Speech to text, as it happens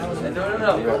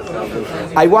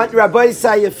I want Rabbi to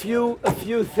say a few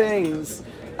things.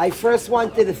 I first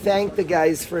wanted to thank the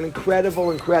guys for an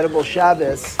incredible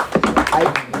Shabbos.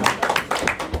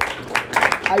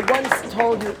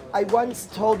 I once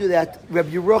told you that Rabbi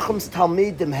Yerucham's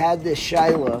Talmidim had this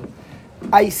shaila.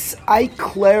 I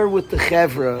declare with the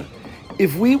Chevra,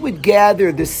 if we would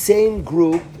gather the same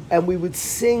group and we would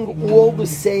sing all the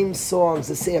same songs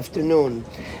this afternoon.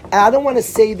 And I don't want to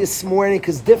say this morning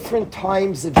because different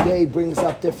times of day brings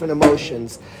up different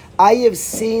emotions. I have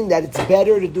seen that it's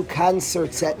better to do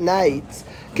concerts at night.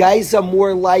 Guys are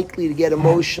more likely to get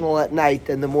emotional at night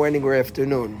than the morning or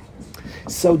afternoon.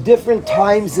 So different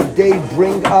times of day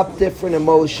bring up different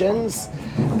emotions.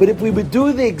 But if we would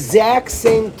do the exact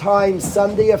same time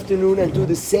Sunday afternoon and do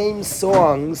the same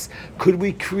songs, could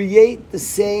we create the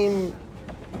same?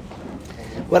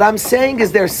 What I'm saying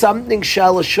is there's something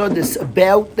shalashodis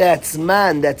about that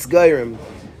zman, that's Gairim.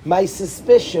 My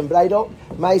suspicion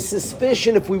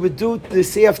if we would do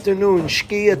this afternoon,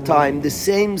 Shkia time, the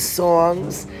same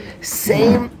songs,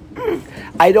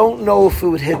 I don't know if it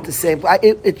would hit the same.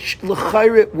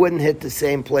 It wouldn't hit the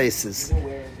same places.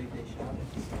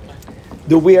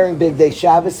 The wearing Big Day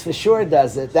Shabbos for sure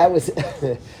does it. That was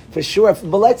for sure.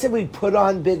 But let's say we put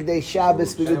on Big Day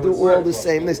Shabbos, we would do all the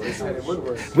same.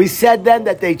 We said then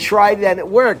that they tried it and it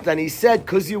worked. And he said,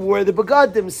 because you wore the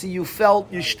begadim, so you felt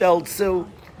you stellt so.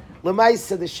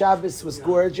 Lemaisa, the Shabbos was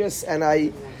gorgeous, and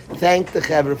I thank the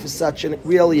Chevra for such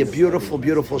really a beautiful,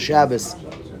 beautiful Shabbos.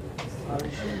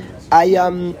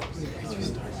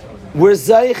 We're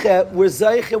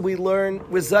Zeicha, we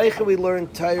learn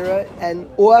Torah, and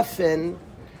often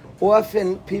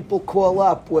people call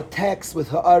up with texts with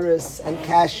ha'aris and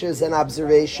kashas and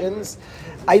observations.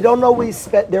 I don't always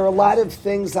there are a lot of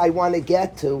things I want to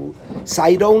get to, so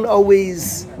I don't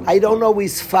always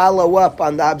follow up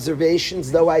on the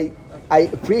observations, though I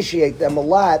appreciate them a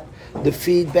lot, the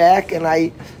feedback, and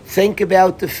I think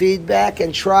about the feedback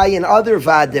and try in other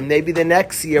vadim. Maybe the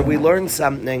next year we learn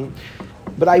something.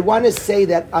 But I want to say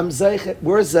that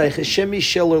we're Zeicha. Shimi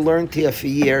Schiller learned here for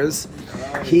years.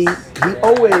 He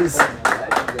always,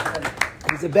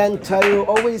 he's a Ben Tayu,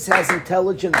 always has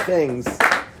intelligent things.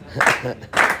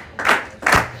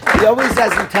 He always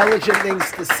has intelligent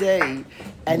things to say,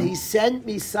 and he sent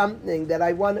me something that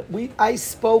I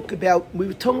spoke about. We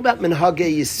were talking about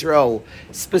Minhagei Yisro,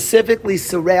 specifically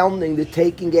surrounding the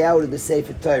taking out of the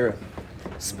Sefer Torah.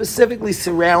 Specifically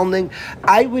surrounding,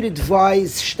 I would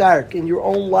advise stark in your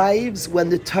own lives when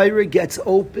the Torah gets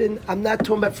open. I'm not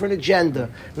talking about for an agenda,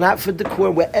 not for decor.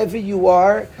 Wherever you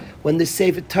are, when the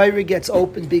Sefer Torah gets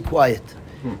open, be quiet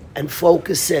and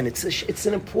focus in. It's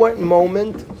an important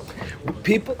moment.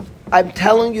 People, I'm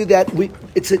telling you that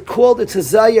it's a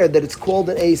zayar that it's called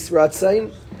an Eis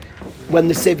Ratzain. When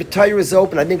the Sefer Torah is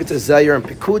open, I think it's a zayar and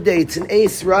Pekudei. It's an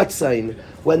Eis Ratzain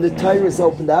when the Torah is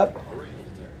opened up.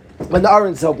 When the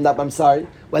Aron's opened up,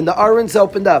 When the Aron's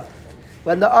opened up,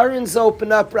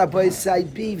 Rabbi say,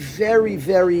 be very,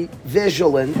 very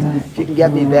vigilant. If you can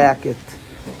get me back,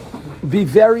 be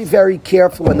very, very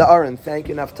careful when the Aron, thank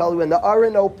you, Naftali, when the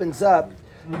Aron opens up,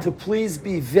 to please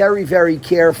be very, very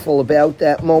careful about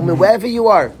that moment, wherever you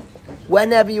are.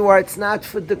 Whenever you are, it's not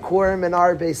for decorum and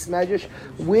our base medrash.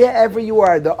 Wherever you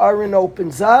are, the Aron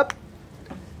opens up.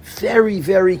 Very,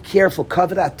 very careful.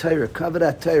 Kavod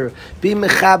Torah. Be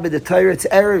mechaber the Torah. It's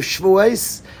Erev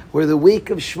Shavuos. We're the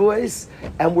week of Shavuos,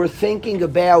 and we're thinking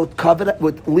about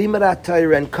with Limud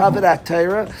Torah and Kavod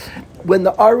Torah. When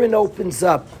the Aron opens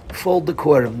up, full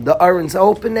decorum. The Aron's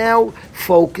open now.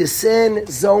 Focus in,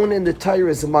 zone in. The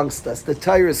Torah is amongst us. The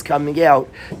Torah is coming out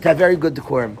to have very good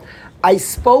decorum. I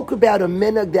spoke about a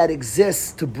minhag that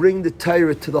exists to bring the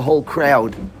Torah to the whole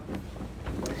crowd.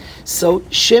 So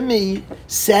Shimi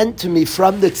sent to me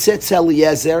from the Tzitz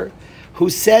Eliezer, who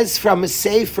says from a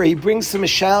sefer, he brings some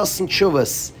Mishalos and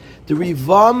Shuvas, the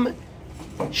Rivam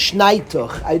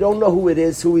Schneituch. I don't know who it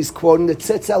is, who he's quoting. The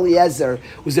Tzitz Eliezer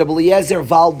was Eliezer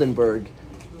Waldenberg,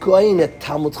 Goyin at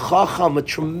Talmud Chacham, a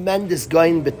tremendous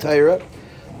Goyin b'Torah,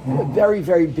 a very,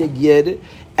 very big Yid.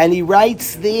 And he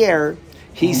writes there,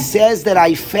 he says that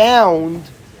I found,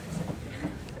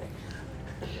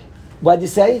 what did you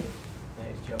say?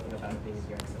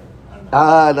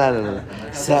 No.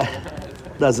 So,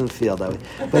 doesn't feel that way.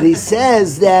 But he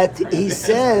says that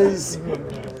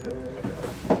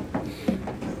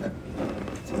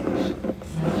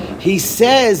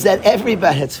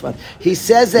everybody, it's fun. He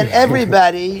says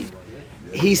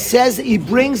he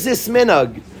brings this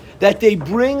minhag, that they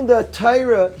bring the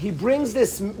Torah, he brings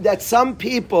this, that some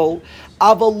people, it's a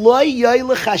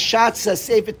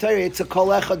kol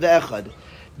echad ve'echad.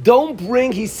 Don't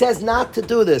bring, he says not to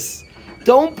do this.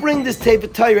 Don't bring this Sefer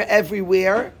Torah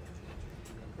everywhere.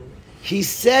 He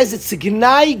says it's a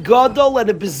Gnai Gadol and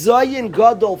a Bezayin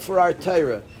Gadol for our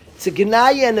Torah. It's a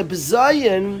Gnai and a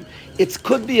Bezayin. It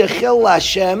could be a Chil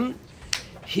Hashem.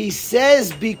 He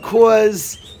says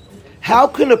because how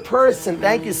can a person,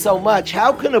 thank you so much,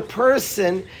 how can a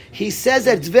person, he says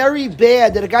that it's very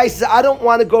bad that a guy says, I don't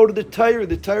want to go to the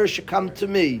Torah should come to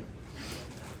me.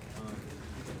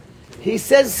 He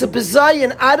says, it's a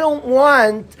Bezayin, I don't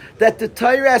want that the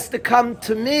Torah has to come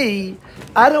to me.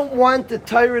 I don't want the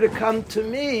Torah to come to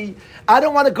me. I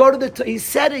don't want to go to the Torah. He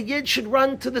said a Yid should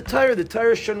run to the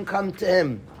Torah shouldn't come to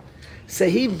him. So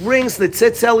he brings the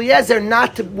Tzitz Eliezer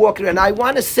not to walk around. I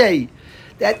want to say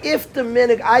that if the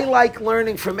minhag, I like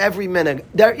learning from every minhag.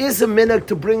 There is a minhag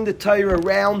to bring the Torah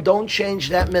around. Don't change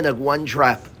that minhag one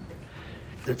drop.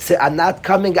 I'm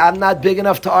not big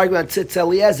enough to argue on Tzitz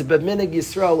Eliezer, but minhag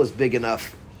Yisrael is big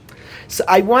enough. So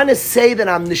I want to say that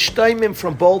I'm nishtaimim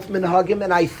from both minhagim,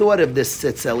 and I thought of this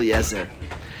Tzitz Eliezer.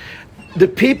 The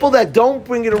people that don't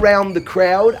bring it around the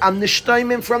crowd, I'm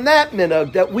nishtaimim from that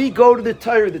minhag, that we go to the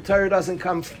Torah doesn't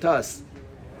come to us.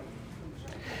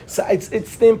 So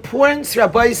it's the importance,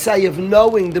 Rabbi Say, of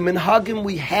knowing the minhagim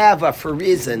we have are for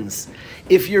reasons.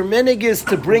 If your minhag is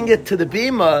to bring it to the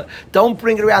bima, don't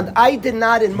bring it around. I did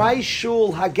not, in my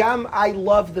shul, Hagam, I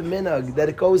love the minhag, that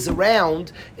it goes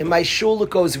around. In my shul, it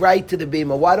goes right to the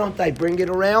bima. Why don't I bring it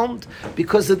around?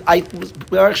 Because I was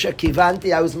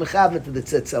mechavan to the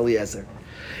Tzitz Eliezer.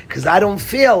 Because I don't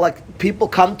feel like people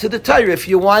come to the Torah. If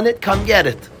you want it, come get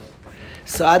it.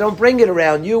 So I don't bring it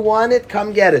around. You want it,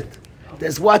 come get it.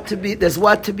 There's what to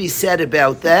be said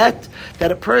about that.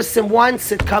 That a person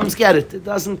wants it, comes get it. It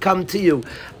doesn't come to you.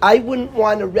 I wouldn't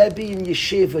want a Rebbe in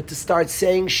yeshiva to start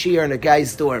saying shir in a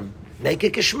guy's dorm. Make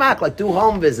it geschmack, like do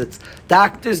home visits.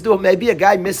 Doctors do it. Maybe a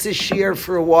guy misses shir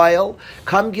for a while.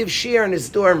 Come give shir in his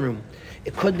dorm room.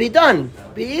 It could be done.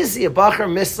 Be easy. A bacher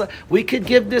misla. We could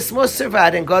give this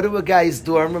musarvat and go to a guy's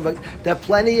dorm room. There are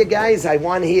plenty of guys I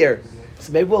want here.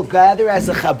 So maybe we'll gather as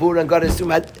a chabur and go to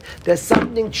Sumat. There's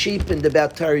something cheapened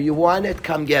about Torah. You want it,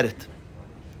 come get it.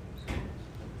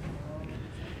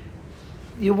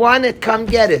 You want it, come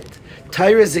get it.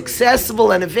 Torah is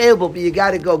accessible and available, but you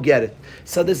got to go get it.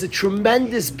 So there's a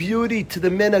tremendous beauty to the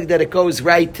minhag that it goes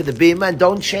right to the bima, and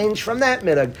don't change from that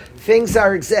minhag. Things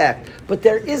are exact. But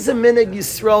there is a minhag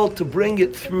Yisrael to bring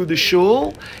it through the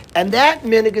shul, and that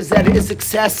minhag is that it is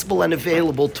accessible and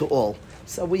available to all.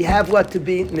 So we have what to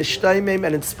be nishtaimim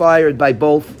and inspired by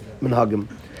both minhagim.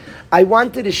 I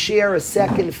wanted to share a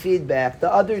second feedback. The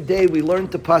other day we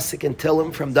learned the pasuk in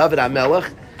Tillim from David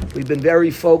HaMelech. We've been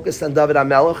very focused on David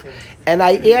HaMelech. And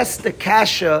I asked the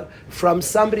kasha from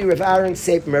somebody, Rav Aaron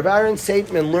Seipman. Rav Aaron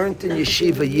Seipman learned in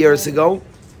yeshiva years ago.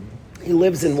 He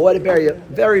lives in Waterbury, a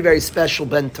very, very special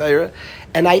Ben Torah.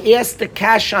 And I asked the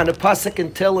kasha on a pasuk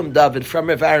in Tillim, David, from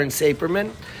Rav Aaron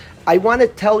Seipman. I want to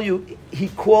tell you, he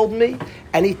called me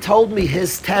and he told me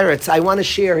his teretz. I want to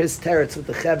share his teretz with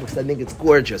the Chevra because I think it's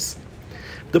gorgeous.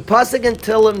 The pasuk in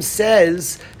Tillim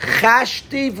says,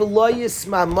 "Chashti v'lo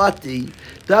yismamati."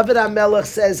 David HaMelech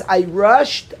says, "I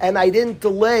rushed and I didn't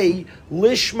delay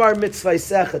lishmar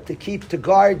mitzvaysecha, to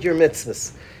guard your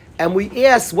mitzvahs." And we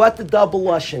asked what the double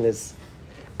lashon is.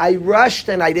 I rushed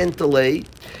and I didn't delay.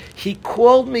 He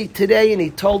called me today and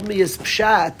he told me his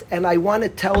pshat, and I want to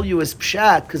tell you his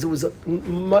pshat because it was a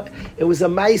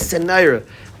ma'aseh naira.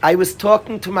 I was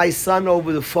talking to my son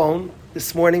over the phone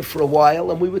this morning for a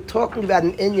while, and we were talking about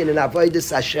an inyan in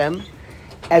Avodas Hashem,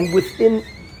 and within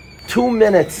 3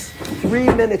 minutes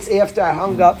after I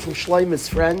hung up from Shlomo's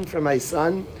friend, from my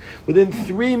son, within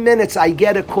 3 minutes I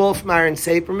get a call from Aaron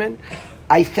Saperman.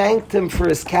 I thanked him for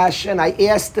his kasha, and I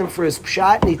asked him for his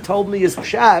pshat, and he told me his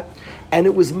pshat. And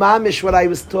it was mamish what I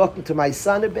was talking to my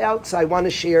son about, so I want to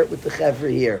share it with the Chevra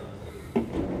here.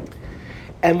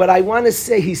 And what I want to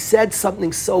say, he said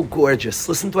something so gorgeous.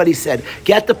 Listen to what he said.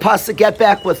 Get the pasuk, get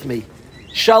back with me.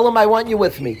 Shalom, I want you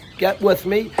with me. Get with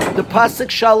me. The pasuk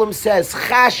Shalom says,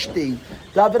 Chashti.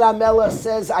 David HaMelech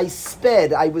says, I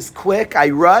sped, I was quick, I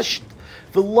rushed.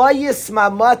 V'lo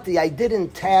yismamati, I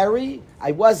didn't tarry,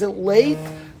 I wasn't late.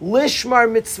 Lishmar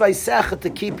mitzvaysecha, to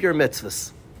keep your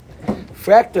mitzvahs.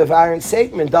 Fractor of Aaron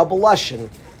Saitman, double lashon.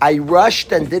 I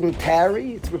rushed and didn't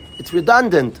tarry. It's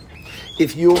redundant.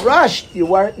 If you rushed, you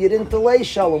didn't delay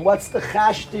shalom. What's the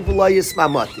chashti v'lo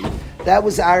yismamati? That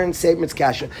was Aaron Saitman's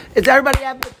kasha. Is everybody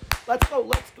have it? Let's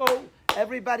go.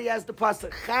 Everybody has the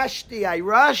pasuk. Chashti, I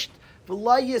rushed.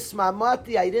 V'lo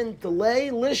yismamati, I didn't delay.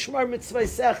 Lishmar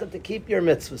mitzvaysecha, to keep your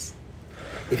mitzvahs.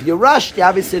 If you rushed, you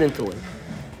obviously didn't delay.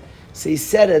 So he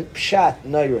said in Pshat,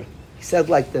 Naira. He said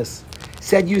like this. He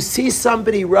said, you see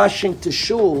somebody rushing to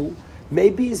shul,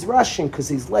 Maybe he's rushing because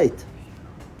he's late.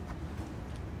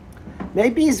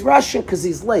 Maybe he's rushing because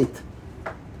he's late.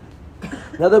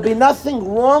 Now, there'll be nothing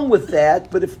wrong with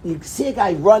that, but if you see a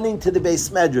guy running to the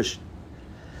Beis Medrash,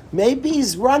 maybe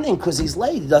he's running because he's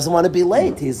late. He doesn't want to be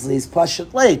late. He's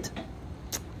pashut late.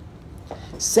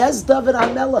 Says David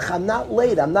HaMelech, I'm not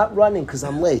late. I'm not running because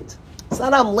I'm late. It's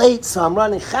not I'm late, so I'm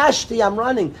running. Chashti, I'm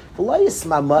running.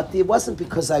 It wasn't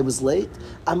because I was late.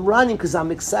 I'm running because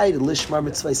I'm excited. Lishmar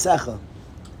mitzvaysecha.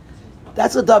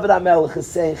 That's what David HaMelech is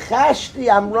saying.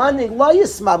 Chashti, I'm running. Lo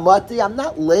yismamati, I'm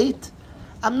not late.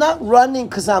 I'm not running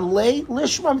because I'm late.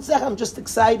 Lishmar mitzvaysecha, I'm just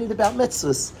excited about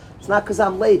mitzvahs. It's not because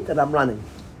I'm late that I'm running.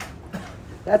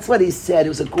 That's what he said. It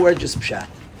was a gorgeous pshat.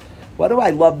 What do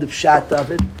I love the pshat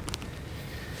of it?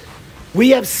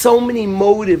 We have so many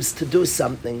motives to do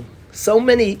something.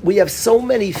 We have so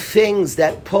many things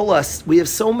that pull us. We have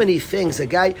so many things.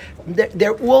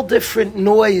 They're all different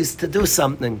noise to do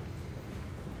something.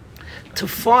 To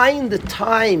find the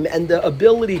time and the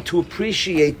ability to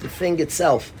appreciate the thing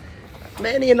itself.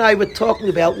 Manny and I were talking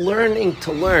about learning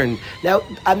to learn. Now,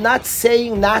 I'm not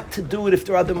saying not to do it if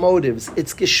there are other motives.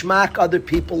 It's geschmack, other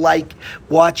people like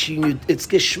watching you. It's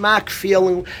geschmack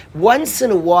feeling. Once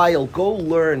in a while, go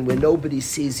learn where nobody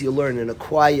sees you learn in a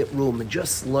quiet room and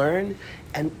just learn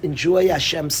and enjoy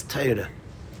Hashem's Torah.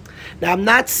 Now, I'm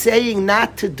not saying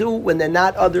not to do it when there are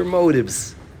not other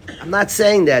motives. I'm not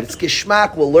saying that. It's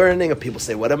geschmack, we're learning, and people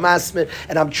say, what a masmid,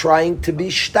 and I'm trying to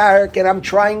be stark, and I'm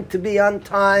trying to be on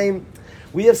time.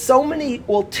 We have so many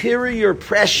ulterior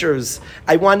pressures.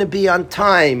 I want to be on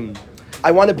time.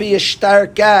 I want to be a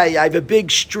stark guy. I have a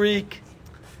big streak.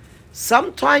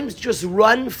 Sometimes just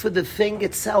run for the thing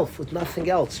itself with nothing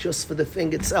else, just for the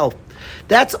thing itself.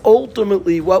 That's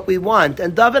ultimately what we want.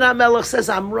 And David HaMelech says,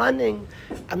 I'm running.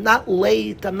 I'm not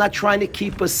late. I'm not trying to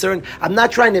keep a certain... I'm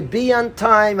not trying to be on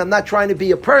time. I'm not trying to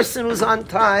be a person who's on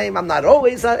time. I'm not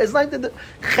always on... It's like the...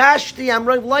 Chashti, I'm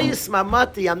running. Layis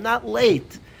mamati, I'm not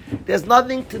late. There's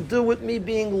nothing to do with me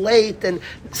being late. And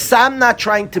I'm not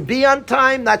trying to be on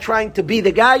time, not trying to be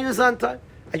the guy who's on time.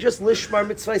 I just lishmar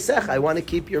mitzvah. I want to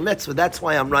keep your mitzvah. That's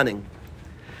why I'm running.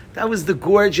 That was the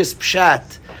gorgeous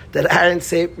pshat that Aaron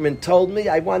Saperman told me.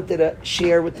 I wanted to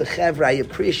share with the chevra. I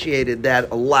appreciated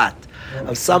that a lot.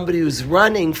 Of somebody who's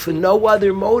running for no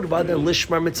other motive other than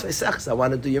lishmar mitzvah. I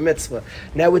want to do your mitzvah.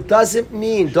 Now it doesn't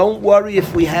mean, don't worry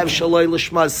if we have shaloi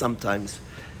lishmaz sometimes.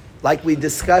 Like we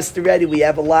discussed already, we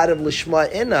have a lot of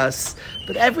lishma in us,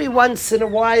 but every once in a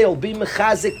while, be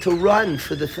mechazik to run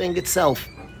for the thing itself.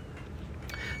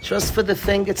 Just for the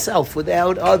thing itself,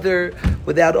 without other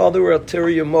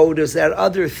ulterior motives, without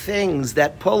other things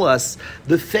that pull us.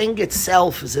 The thing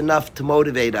itself is enough to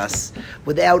motivate us.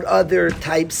 Without other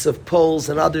types of pulls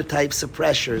and other types of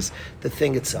pressures, the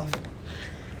thing itself.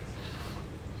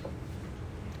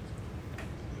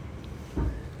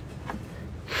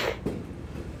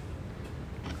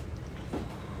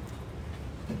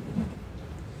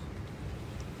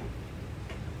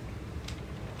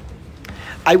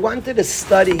 I wanted to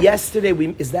study yesterday.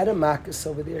 Is that a Marcus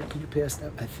over there? Can you pass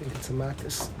that? I think it's a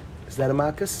Marcus. Is that a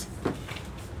Marcus?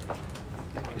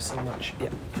 Thank you so much. Yeah,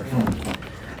 perfect.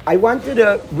 I wanted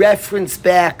to reference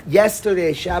back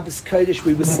yesterday, Shabbos Kodesh.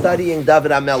 We were studying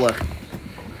David HaMelech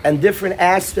and different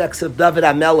aspects of David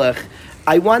HaMelech.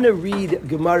 I want to read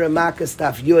Gemara Marcus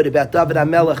Daf Yud about David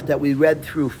HaMelech that we read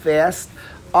through fast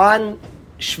on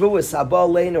Shavuos Haba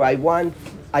Aleinu.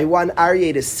 I want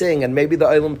Aryeh to sing and maybe the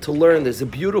Olam to learn. There's a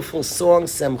beautiful song,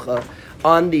 Simcha,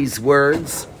 on these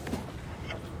words.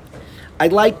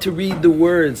 I'd like to read the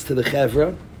words to the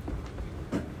Chevra.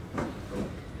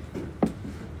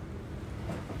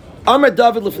 Amar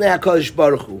David Lifnei HaKadosh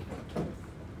Baruch Hu.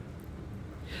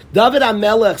 David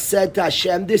HaMelech said to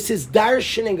Hashem, this is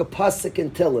darshaning a pasuk in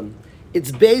Tehillim.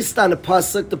 It's based on a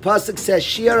pasuk. The pasuk says,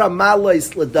 Shir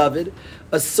HaMalais LeDavid,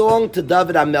 a song to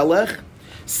David HaMelech.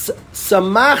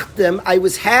 Samachtem, I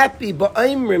was happy,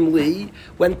 ba'imrim li,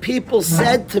 when people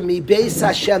said to me, Beis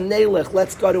Hashem Nelech,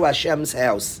 let's go to Hashem's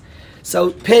house.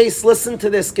 So, Pace, listen to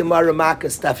this Gemara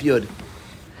Makas Daf Yud.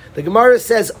 The Gemara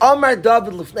says, Amar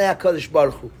David Lifnei HaKadosh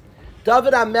Baruch Hu.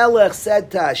 David HaMelech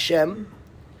said to Hashem,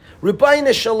 Rebbeinu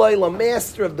Shalayla,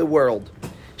 Master of the world,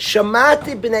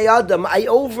 Shamati b'nei Adam, I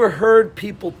overheard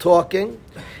people talking,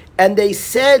 and they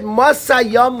said,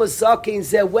 Masayam Mazakin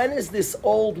Zeh, when is this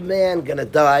old man going to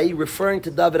die? Referring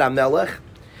to David HaMelech.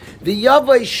 The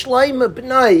Yavai Shloima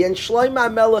B'nai, and Shloima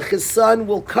HaMelech, his son,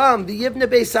 will come. The Yivne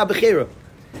Beis HaBechira.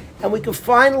 And we can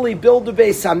finally build the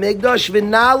Beis HaMikdash,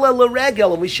 V'nala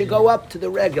l'regel, and we should go up to the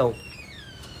regel.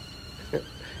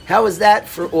 How is that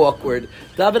for awkward?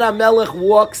 David HaMelech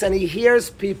walks and he hears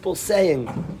people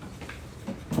saying,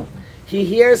 he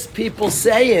hears people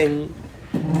saying,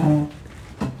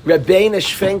 Rabbeinu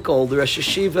Shfinkel, the Rosh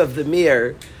Hashiva of the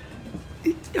Mir,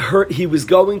 he was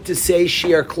going to say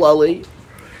Shir Klali,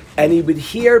 and he would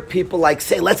hear people like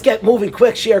say, let's get moving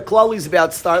quick, Shir Klali's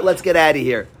about to start, let's get out of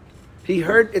here. He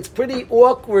heard, it's pretty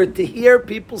awkward to hear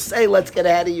people say, let's get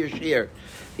out of your Shir.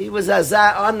 He was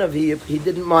Azah Anav, he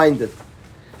didn't mind it.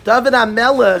 David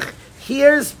HaMelech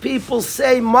hears people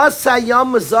say,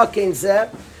 Masayam Zaken Zeh,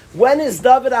 when is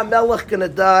David HaMelech going to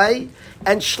die?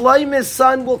 And Shloimeh's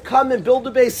son will come and build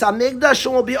a Beis HaMikdash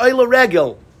and will be Oila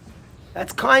Regel.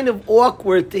 That's kind of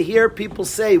awkward to hear people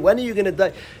say, when are you going to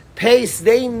die? Pace,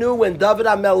 they knew when David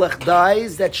HaMelech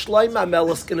dies that Shloimeh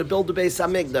HaMelech is going to build a Beis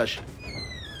HaMikdash.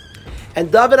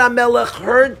 And David HaMelech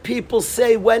heard people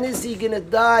say, when is he going to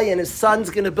die and his son's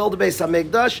going to build a Beis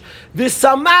HaMikdash?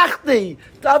 V'samachti!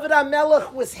 David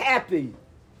HaMelech was happy.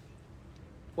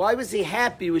 Why was he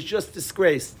happy? He was just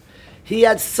disgraced. He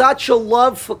had such a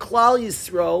love for Klal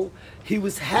Yisrael, he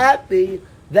was happy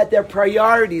that their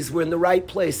priorities were in the right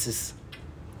places.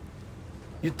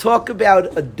 You talk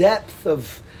about a depth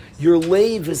of your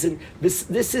leiv is in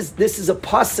this is a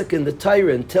pasuk in the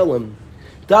Torah in Tehillim.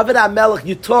 David HaMelech,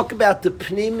 you talk about the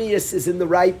pnimius is in the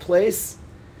right place.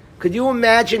 Could you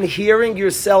imagine hearing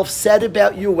yourself said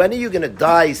about you, when are you going to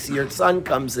die? So your son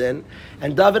comes in,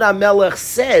 and David HaMelech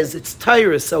says, it's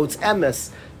Torah, so it's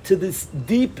emes, to the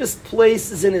deepest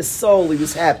places in his soul, he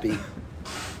was happy.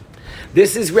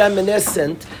 This is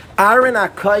reminiscent. Aaron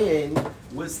HaKohen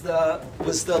was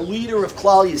the leader of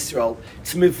Klal Yisrael.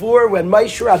 It's Mivur, when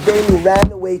Moshe Rabbeinu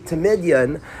ran away to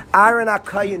Midian, Aaron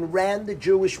HaKohen ran the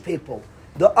Jewish people.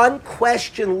 The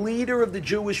unquestioned leader of the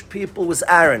Jewish people was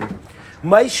Aaron.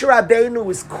 Moshe Rabbeinu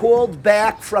was called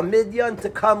back from Midian to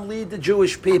come lead the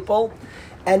Jewish people,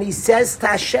 and he says to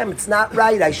Hashem, it's not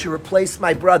right, I should replace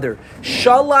my brother.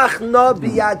 Shalach na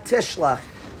biyad tishlach.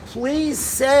 Please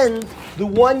send the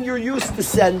one you're used to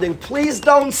sending. Please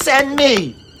don't send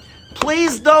me.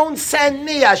 Please don't send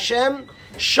me, Hashem.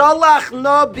 Shalach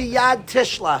na biyad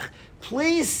tishlach.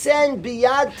 Please send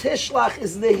biyad tishlach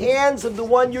is the hands of the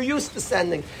one you're used to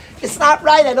sending. It's not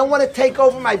right. I don't want to take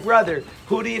over my brother.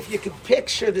 Hudi, if you can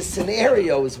picture the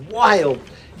scenario, is wild.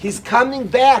 He's coming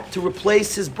back to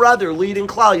replace his brother leading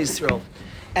Klal Yisrael.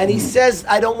 And he says,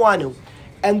 I don't want to.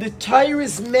 And the Torah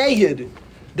is made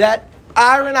that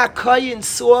Aaron HaKohen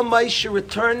saw Moshe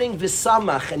returning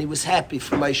v'samach, and he was happy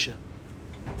for Moshe.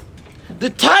 The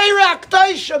Torah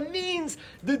HaKadosh means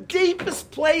the deepest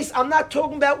place. I'm not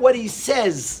talking about what he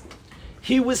says.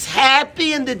 He was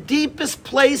happy in the deepest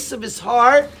place of his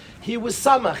heart. He was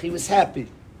samach. He was happy.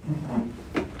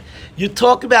 You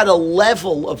talk about a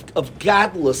level of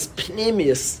godless,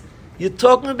 pnimius. You're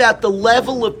talking about the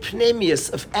level of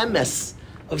pnimius, of emes,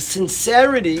 of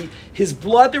sincerity. His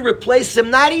brother replaced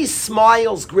him. Not he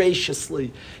smiles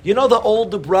graciously. You know the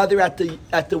older brother at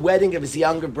the wedding of his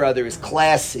younger brother is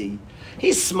classy.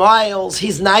 He smiles.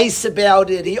 He's nice about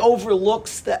it. He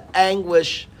overlooks the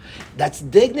anguish. That's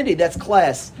dignity. That's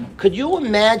class. Could you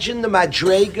imagine the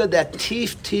madrega that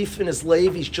teef in his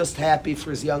leiv? He's just happy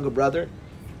for his younger brother.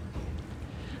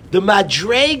 The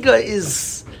madrega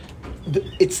is,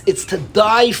 it's to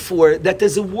die for. That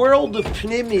there's a world of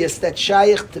pnimius that's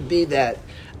shaykh to be that.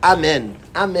 Amen.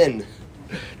 Amen.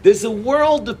 There's a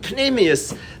world of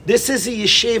pnimius. This is a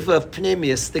yeshiva of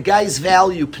pnimius. The guys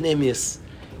value pnimius.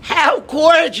 How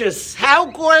gorgeous! How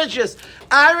gorgeous!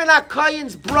 Aaron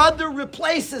HaKohen's brother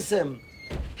replaces him.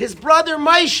 His brother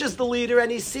Moshe is the leader,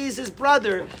 and he sees his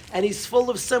brother, and he's full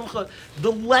of simcha.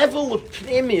 The level of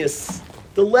pnimius,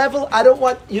 the level,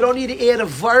 you don't need to add a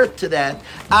vert to that.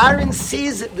 Aaron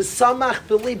sees it, v'samach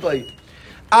b'libay.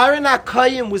 Aaron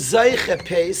HaKohen was zeiche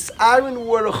pace. Aaron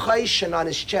wore a chayshin on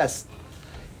his chest.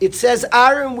 It says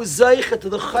Aaron was zeiche to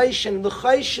the chayshin, and the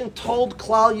chayshin told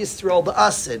Klal Yisrael, the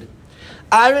Asid,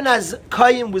 Aaron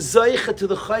HaKohen was zeicha to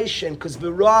the chayshin because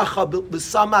v'racha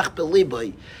b'samach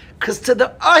b'libay. Because to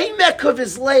the oimek of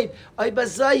his leiv,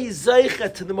 oibazai is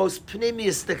zeicha to the most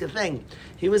pnimiistic thing.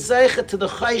 He was zeicha to the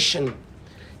chayshin.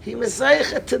 He was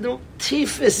zeicha to the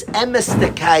tifis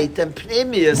emestikait and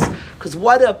pnimius. Because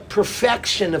what a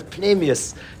perfection of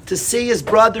pnimius. To see his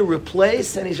brother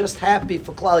replaced, and he's just happy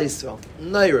for Klal Yisrael.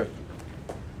 Neira.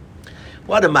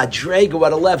 What a madrega,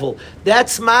 what a level.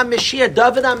 That's my Mashiach.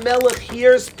 David HaMelech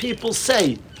hears people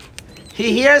say.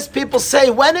 He hears people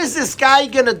say, when is this guy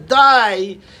going to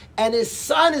die and his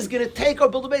son is going to take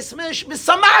over build a Beis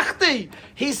Hamikdash?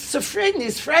 He's sefrin,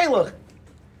 he's freilich.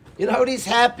 You know what he's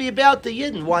happy about? The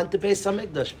Yidden want the Beis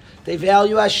Hamikdash. They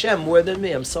value Hashem more than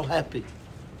me. I'm so happy.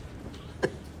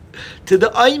 To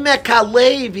the Oimek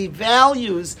HaLev, he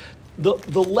values the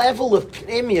level of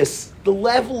pnimius. the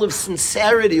level of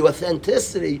sincerity,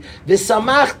 authenticity,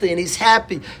 v'samachti, and he's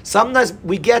happy. Sometimes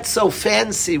we get so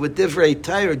fancy with Divrei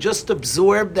Torah, just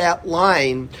absorb that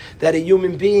line that a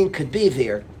human being could be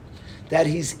there. That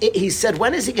he said,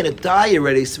 when is he going to die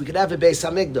already so we could have a Beis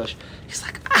HaMikdash? He's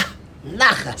like,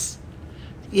 nachas.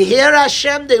 You hear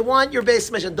Hashem, they want your Beis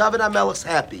HaMikdash, and David HaMelech's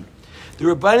happy. The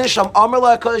Rebbeinu Shalom Amar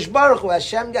LaHakadosh Baruch Hu,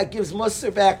 Hashem God gives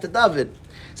Musar back to David.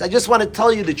 So I just want to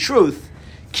tell you the truth.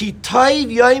 Ki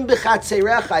toiv yoim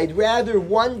b'chatzeirecha, I'd rather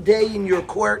one day in your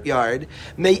courtyard,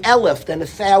 may elef than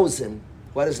 1,000.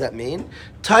 What does that mean?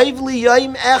 Toiv li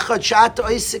yoim echad sh'ata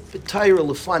oisik b'Torah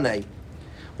lefanai.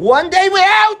 One day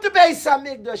without the Beis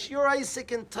HaMikdash, your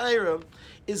Isaac and Torah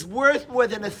is worth more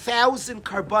than 1,000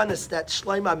 karbanos that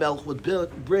Shlomo HaMelech would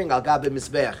bring al Gabe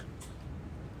Mizbech.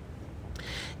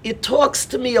 It talks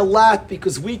to me a lot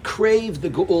because we crave the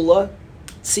Geula.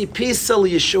 Tzipisa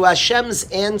Yeshua, Hashem's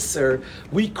answer,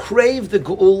 we crave the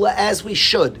Geula as we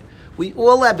should. We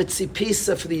all have a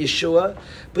tzipisa for the Yeshua,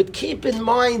 but keep in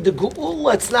mind the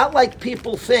Geula, it's not like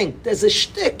people think. There's a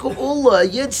shtick Geula, a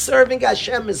Yid serving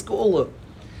Hashem is Geula.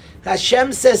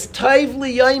 Hashem says, Taiv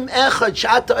li yom echad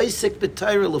sh'ata oisik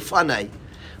b'Torah lefanai.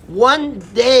 One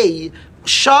day,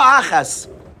 sha'achas.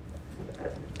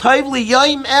 Taiv li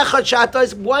yom echad sh'ata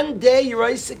oisik. One day, your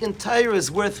Isaac and Torah is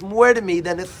worth more to me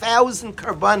than 1,000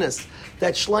 karbanos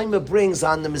that Shlomo brings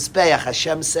on the Mizbeach.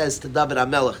 Hashem says to David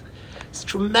HaMelech. It's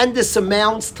tremendous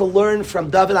amounts to learn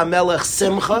from David HaMelech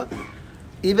Simcha.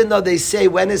 Even though they say,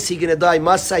 when is he going to die?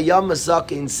 Masayam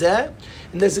mazakin zeh.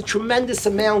 And there's a tremendous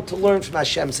amount to learn from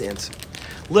Hashem's answer.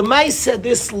 L'maisa,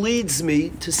 this leads me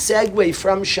to segue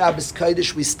from Shabbos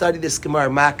Kodesh. We study this Gemara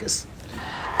Makkos.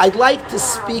 I'd like to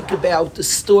speak about the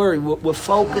story. We're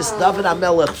focused, David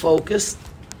HaMelech focused.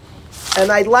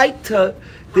 And I'd like to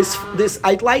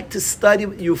study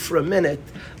with you for a minute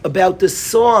about the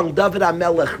song David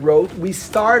HaMelech wrote. We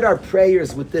start our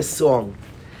prayers with this song.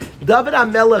 David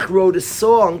HaMelech wrote a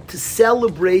song to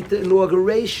celebrate the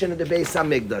inauguration of the Beis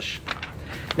HaMikdash.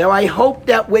 Now, I hope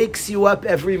that wakes you up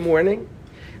every morning.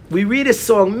 We read a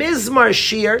song, Mizmar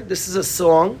Shir, this is a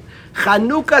song,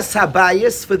 Chanukas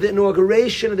Habayis, for the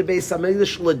inauguration of the Beis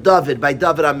HaMikdash LeDavid, by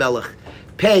David HaMelech.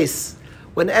 Pace.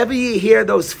 Whenever you hear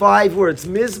those 5 words,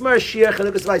 Mizmar Shir,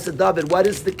 Chanukas Habayis, David, what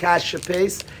is the Kasha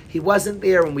pace? He wasn't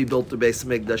there when we built the Beis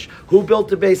HaMikdash. Who built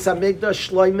the Beis HaMikdash?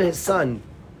 Shlomo, his son.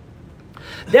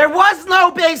 There was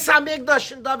no Beis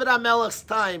HaMikdash in David HaMelech's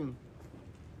time.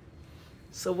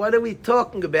 So what are we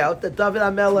talking about? That David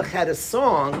HaMelech had a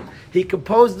song. He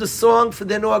composed a song for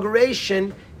the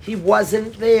inauguration. He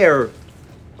wasn't there.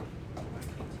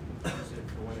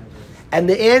 And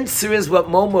the answer is what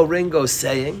Momo Ringo is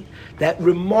saying, that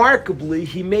remarkably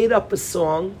he made up a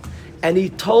song and he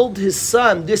told his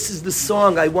son, this is the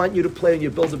song I want you to play when you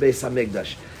build the Beis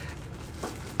HaMikdash.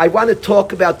 I want to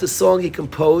talk about the song he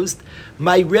composed.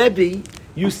 My Rebbe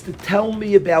used to tell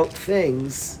me about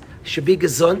things. Should be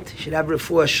gesund, should have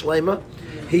refuah shlema.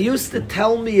 He used to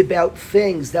tell me about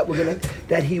things that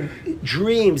he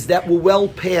dreams that were well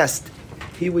past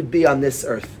he would be on this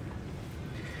earth.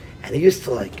 And he used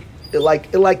to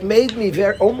it made me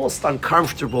very almost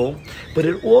uncomfortable, but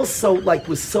it also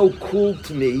was so cool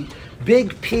to me.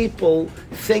 Big people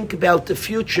think about the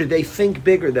future, they think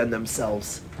bigger than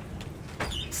themselves.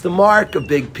 It's the mark of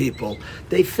big people.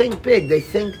 They think big, they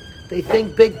think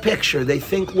big picture, they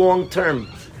think long term.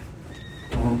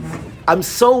 I'm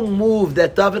so moved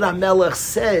that David HaMelech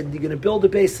said, you're going to build a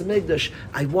Beis HaMikdash,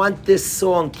 I want this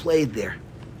song played there.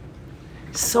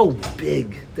 So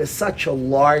big. There's such a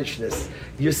largeness.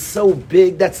 You're so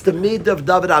big. That's the midah of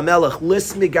David HaMelech.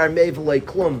 Lismi garmei v'lei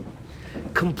klum.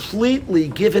 Completely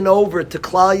given over to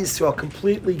Klal Yisrael,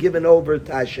 completely given over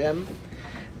to Hashem.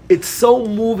 It's so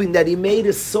moving that he made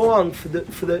a song for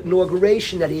the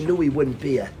inauguration that he knew he wouldn't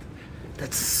be at.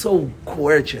 That's so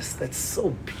gorgeous. That's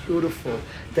so beautiful.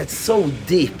 That's so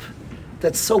deep.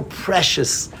 That's so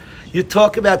precious. You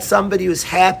talk about somebody who's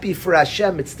happy for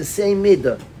Hashem. It's the same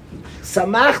midah.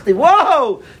 Samachti.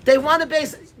 Whoa! They want to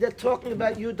base. They're talking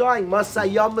about you dying.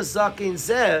 Masayam mazakin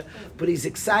zeh. But he's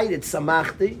excited.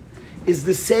 Samachti is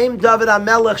the same David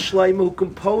HaMelech Shlomo who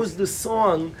composed the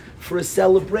song for a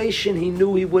celebration he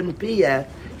knew he wouldn't be at.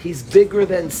 He's bigger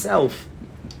than self.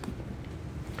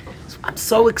 I'm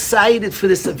so excited for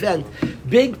this event.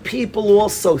 Big people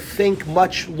also think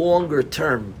much longer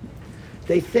term.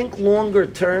 They think longer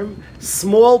term.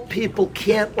 Small people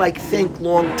can't think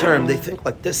long term. They think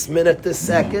this minute, this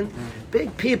second.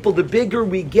 Big people, the bigger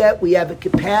we get, we have a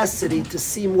capacity to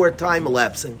see more time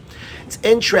elapsing. It's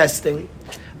interesting.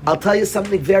 I'll tell you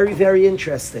something very, very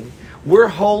interesting. We're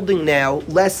holding now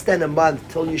less than a month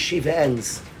till Yeshiva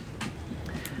ends.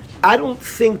 I don't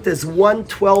think there's one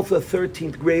 12th or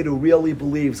 13th grade who really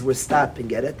believes we're stopping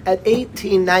it. At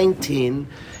 18, 19,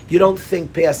 you don't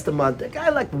think past a month. A guy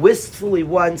like wistfully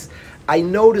once, I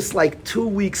noticed like 2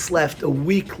 weeks left, a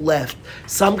week left.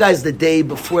 Some guys the day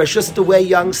before. It's just the way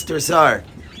youngsters are.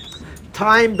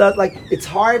 Time that it's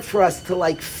hard for us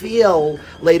to feel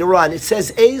later on. It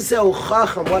says Ezel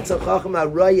Chacham. What's a Chacham?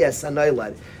 Arayas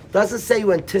Anoilad. Doesn't say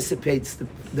who anticipates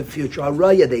the future.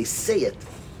 Araya, they say it.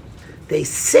 They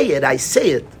say it. I say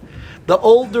it. The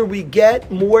older we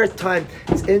get, more time.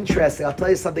 It's interesting. I'll tell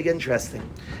you something interesting.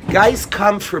 Guys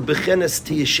come for beginnas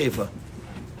to yeshiva.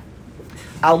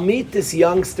 I'll meet this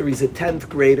youngster. He's a 10th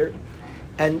grader,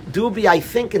 and Dubi, I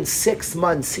think in 6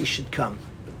 months he should come.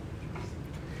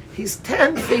 He's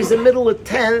 10th, he's the middle of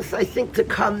 10th. I think to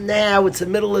come now, it's the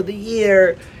middle of the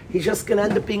year. He's just going to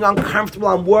end up being uncomfortable.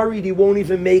 I'm worried he won't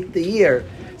even make the year.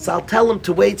 So I'll tell him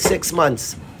to wait 6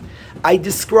 months. I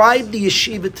described the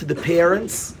yeshiva to the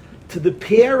parents. To the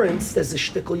parents, there's a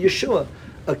shtickle Yeshua.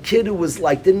 A kid who was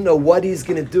didn't know what he's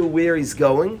going to do, where he's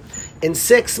going. In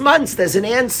 6 months, there's an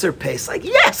answer pace.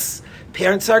 Yes!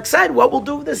 Parents are excited. What we'll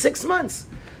do with the 6 months?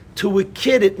 To a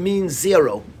kid, it means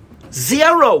zero.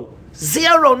 Zero!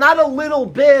 Zero, not a little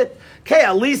bit. Okay,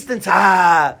 at least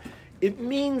it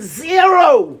means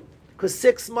zero. Because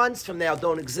 6 months from now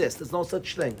don't exist. There's no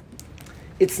such thing.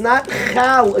 It's not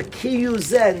chal, a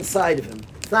kiyuzeh inside of him.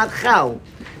 It's not chal.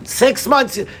 6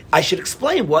 months, I should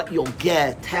explain what you'll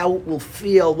get, how it will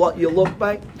feel, what you'll look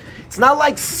like. It's not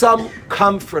like some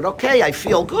comfort. Okay, I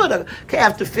feel good. Okay, I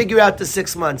have to figure out the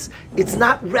 6 months. It's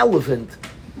not relevant.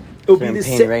 He's in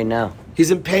pain right now. He's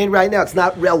in pain right now. It's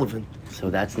not relevant. So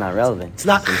that's not relevant. It's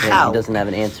not how. He doesn't have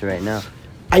an answer right now.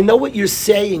 I know what you're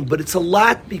saying, but it's a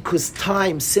lot because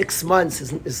time, 6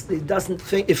 months, he doesn't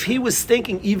think. If he was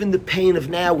thinking, even the pain of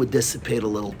now would dissipate a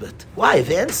little bit. Why? I have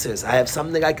answers. I have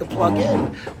something I can plug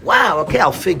in. Wow, okay,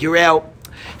 I'll figure out.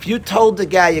 If you told the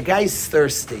guy, your guy's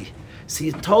thirsty, so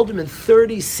you told him in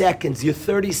 30 seconds, you're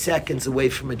 30 seconds away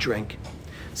from a drink.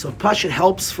 So Pasha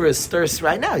helps for his thirst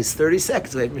right now. He's 30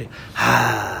 seconds away from me.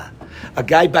 A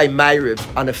guy by Ma'ariv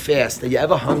on a fast. Are you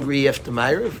ever hungry after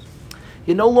Ma'ariv?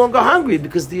 You're no longer hungry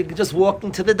because you're just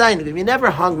walking to the dining room. You're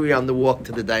never hungry on the walk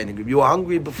to the dining room. You were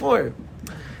hungry before.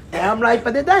 Now I'm right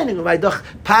by the dining room. I doch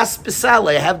pas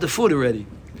besala. I have the food already.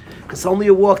 Because only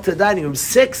a walk to the dining room.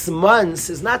 6 months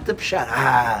is not the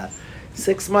pshat.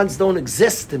 6 months don't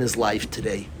exist in his life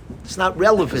today. It's not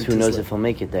relevant. Who knows if he'll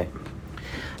make it there?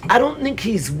 I don't think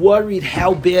he's worried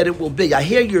how bad it will be. I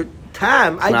hear your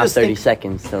time. It's not 30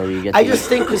 seconds till you get. I just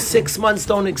think because 6 months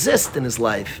don't exist in his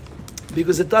life,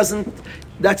 because it doesn't.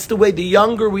 That's the way. The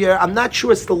younger we are, I'm not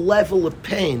sure it's the level of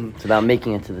pain. It's about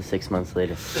making it to the 6 months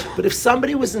later. But if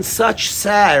somebody was in such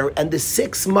sorrow and the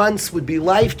 6 months would be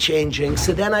life changing,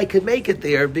 so then I could make it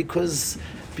there because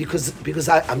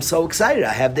I'm so excited.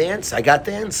 I have the answer. I got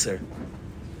the answer.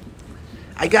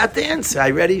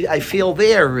 I feel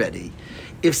there already.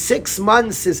 If 6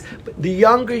 months is the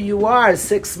younger you are,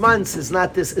 6 months is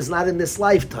not in this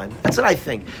lifetime. That's what I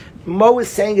think. Mo is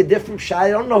saying a different shot.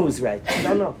 I don't know who's right. I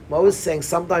don't know. Mo is saying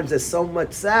sometimes there's so much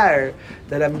tsar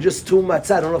that I'm just too much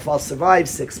tsar. I don't know if I'll survive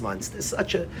 6 months. There's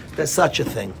such a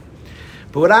thing.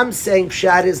 But what I'm saying,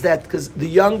 Pshat, is that because the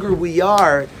younger we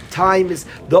are,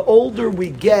 the older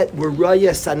we get, we're raya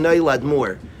sanoilad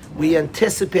more. We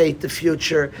anticipate the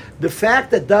future. The fact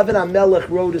that David HaMelech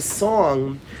wrote a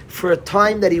song for a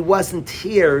time that he wasn't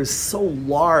here is so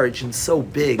large and so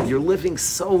big. You're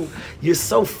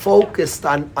so focused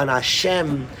on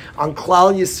Hashem, on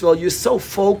Klal Yisrael. You're so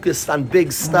focused on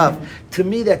big stuff. To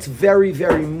me, that's very,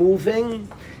 very moving.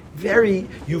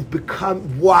 You've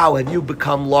become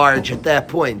large at that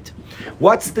point.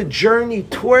 What's the journey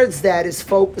towards that is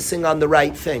focusing on the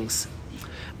right things.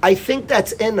 I think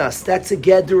that's in us. That's a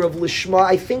gedder of Lishma.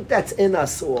 I think that's in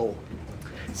us all.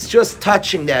 It's just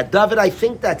touching that. David, I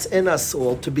think that's in us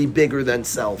all to be bigger than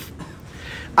self.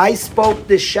 I spoke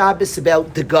this Shabbos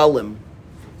about degalim.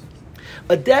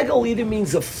 A degel either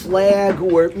means a flag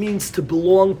or it means to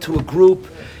belong to a group.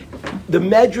 The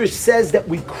Medrash says that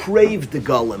we crave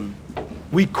degalim.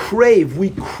 We crave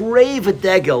a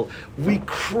degel. We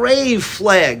crave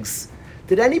flags.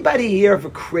 Did anybody here ever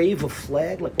crave a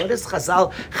flag? What is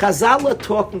Chazal? Chazal are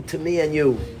talking to me and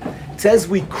you. It says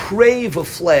we crave a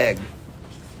flag.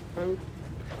 When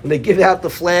they give out the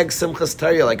flag, Simchas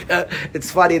Torah,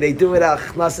 it's funny, they do it out,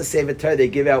 Chnasa Sefer Torah, they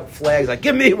give out flags,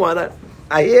 give me one.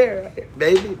 I hear,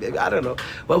 maybe, I don't know.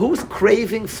 Well, who's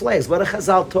craving flags? What are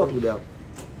Chazal talking about?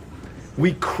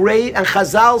 We crave, and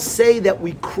Chazal say that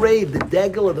we crave the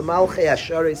degel of the Malchei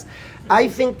Asharis. I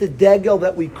think the degel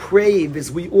that we crave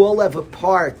is we all have a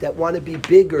part that want to be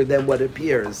bigger than what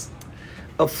appears.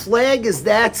 A flag is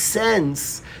that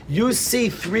sense. You see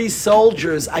 3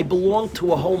 soldiers, I belong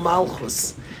to a whole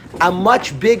malchus. I'm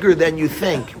much bigger than you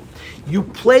think. You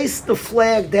place the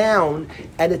flag down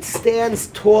and it stands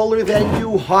taller than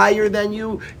you, higher than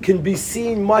you, can be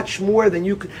seen much more than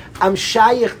you could. I'm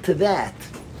shaykh to that.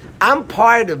 I'm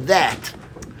part of that.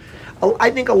 I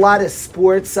think a lot of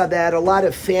sports are that, a lot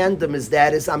of fandom is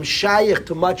that, is I'm shaykh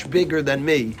to much bigger than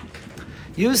me.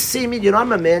 You see me,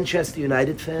 I'm a Manchester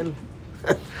United fan.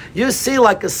 You see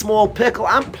like a small pickle,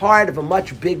 I'm part of a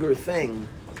much bigger thing.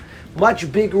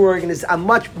 Much bigger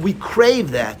organization. We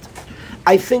crave that.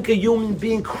 I think a human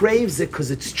being craves it because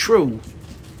it's true.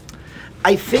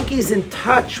 I think he's in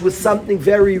touch with something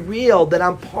very real, that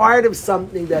I'm part of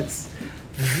something that's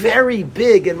very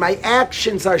big, and my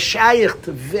actions are shaykh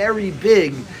to very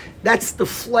big. That's the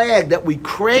flag that we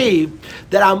crave,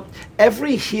 that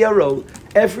every hero,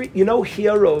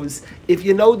 heroes, if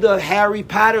you know the Harry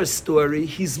Potter story,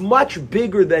 he's much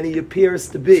bigger than he appears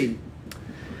to be.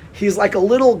 He's like a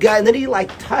little guy, and then he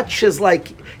touches,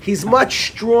 he's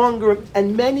much stronger,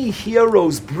 and many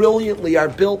heroes brilliantly are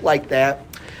built like that.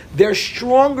 They're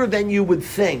stronger than you would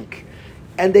think.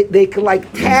 And they can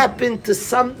tap into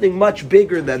something much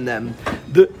bigger than them.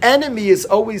 The enemy is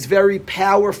always very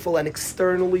powerful and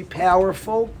externally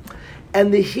powerful.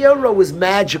 And the hero is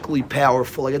magically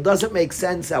powerful. It doesn't make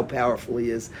sense how powerful he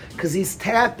is, because he's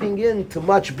tapping into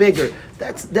much bigger.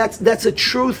 That's a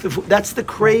truth. That's the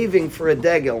craving for a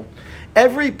degel.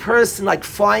 Every person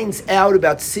finds out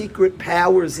about secret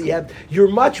powers he has. You're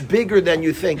much bigger than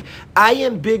you think. I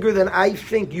am bigger than I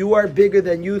think. You are bigger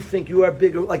than you think. You are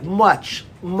bigger.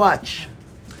 Much.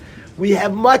 We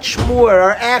have much more.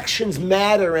 Our actions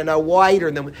matter and are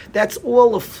wider than. That's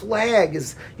all a flag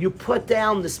is. You put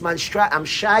down this manshra. I'm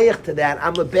shaykh to that.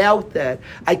 I'm about that.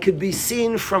 I could be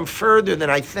seen from further than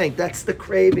I think. That's the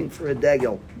craving for a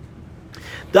degel.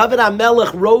 David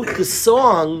HaMelech wrote the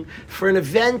song for an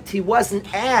event he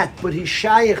wasn't at, but he's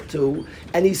shaykh to,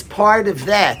 and he's part of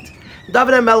that.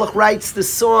 David HaMelech writes the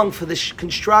song for the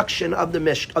construction of the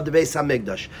Beis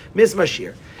HaMikdash, Mizmor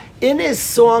Shir. In his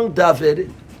song,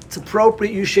 David, it's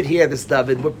appropriate you should hear this,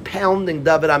 David. We're pounding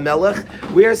David HaMelech.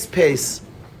 Where's Pace?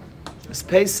 Is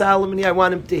Pace Solomon? I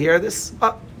want him to hear this.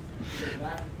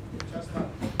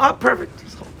 Perfect.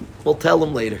 We'll tell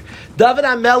him later. David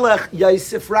HaMelech,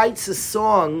 Yosef, writes a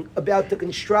song about the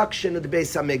construction of the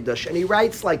Beis HaMikdash, and he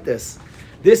writes like this.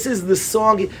 This is the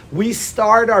song. We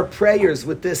start our prayers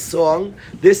with this song.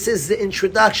 This is the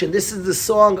introduction. This is the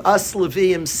song us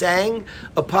Leviim sang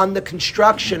upon the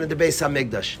construction of the Beis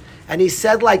HaMikdash. And he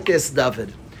said like this,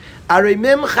 David,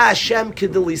 Arimimcha Hashem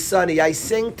kedelisani, I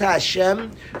sing to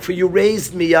Hashem, for you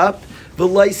raised me up.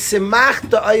 V'loi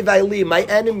simachta oivai li, my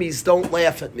enemies don't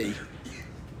laugh at me.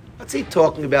 What's he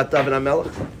talking about, David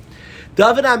HaMelech?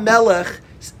 David HaMelech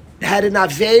had an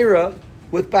Aveira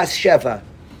with Bathsheba.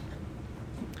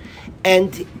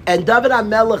 And David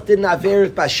HaMelech did an Aveira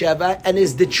with Bathsheba, and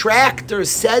his detractors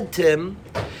said to him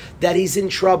that he's in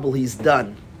trouble, he's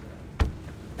done.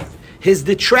 His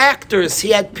detractors, he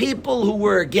had people who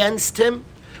were against him,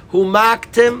 who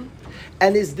mocked him,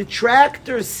 and his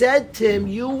detractors said to him,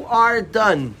 you are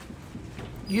done.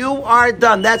 You are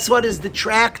done. That's what his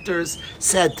detractors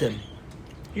said to him.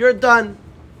 You're done.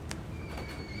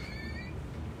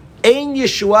 Ein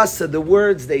Yeshuasa, the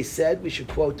words they said, we should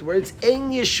quote the words,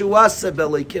 Ein Yeshuasa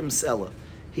b'Elokim Sela.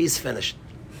 He's finished.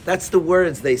 That's the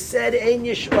words they said, Ein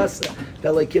Yeshuasa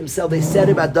b'Elokim Sela. They said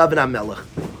about David HaMelech.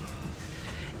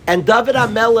 And David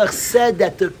HaMelech said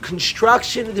that the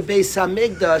construction of the Beis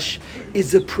HaMikdash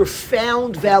is a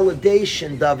profound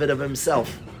validation, David, of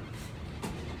himself.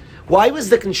 Why was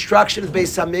the construction of the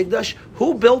Beis HaMikdash?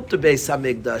 Who built the Beis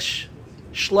HaMikdash?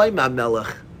 Shlomo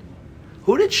HaMelech.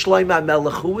 Who did Shlomo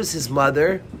HaMelech? Who was his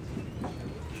mother?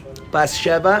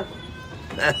 Bathsheba.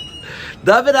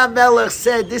 David HaMelech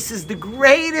said this is the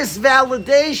greatest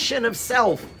validation of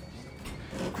self.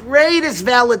 Greatest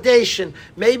validation.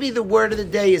 Maybe the word of the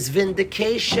day is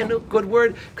vindication. A good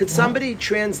word. Could somebody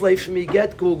translate for me?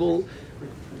 Get Google.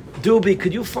 Doobie,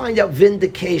 could you find out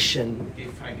vindication?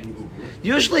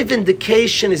 Usually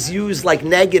vindication is used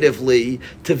negatively.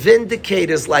 To vindicate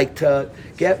is to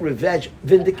get revenge.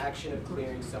 Action of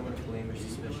clearing someone of blame or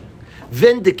suspicion.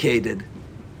 Vindicated.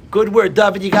 Good word.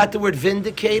 David, you got the word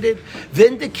vindicated?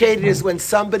 Vindicated is when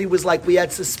somebody was we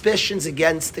had suspicions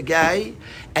against the guy,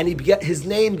 and his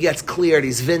name gets cleared.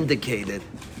 He's vindicated.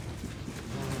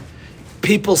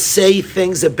 People say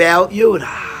things about you, and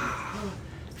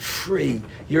free.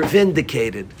 You're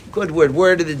vindicated. Good word.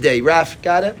 Word of the day. Raf,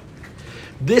 got it?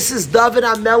 This is David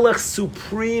HaMelech's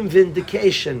supreme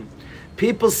vindication.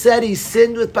 People said he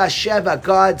sinned with Bathsheba.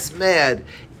 God's mad.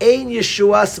 Ein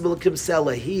Yeshuas b'lekim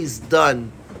sela. He's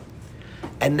done.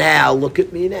 And now, look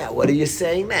at me now. What are you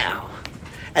saying now?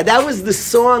 And that was the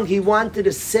song he wanted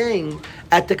to sing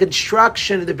at the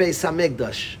construction of the Beis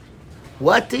Hamikdash.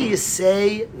 What do you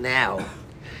say now?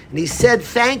 And he said,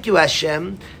 thank you,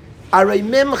 Hashem. Arei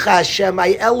mimcha, Hashem,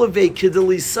 I elevate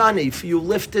Kedelisani, for you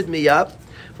lifted me up.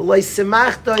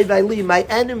 My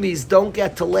enemies don't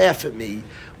get to laugh at me.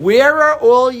 Where are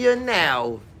all you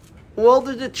now? All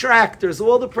the detractors,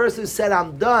 all the person who said,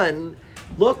 I'm done.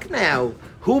 Look now.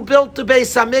 Who built the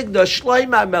Beis Hamikdash?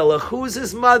 Shlomo Melech. Who's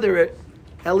his mother?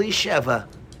 Elisheva.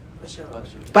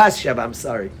 Bathsheba, I'm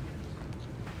sorry.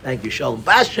 Thank you, Shalom.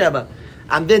 Bathsheba.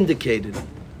 I'm vindicated.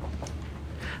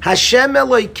 Hashem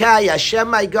Elokai, Hashem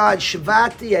my God,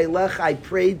 Shavati Eilech, I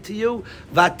prayed to you,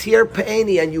 Vatir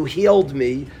Pe'eni, and you healed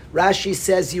me. Rashi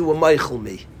says you were meichel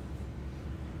me.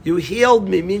 You healed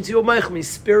me, means you were meichel me,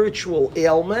 spiritual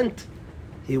ailment.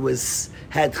 He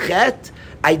had chet.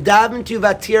 I davened to you,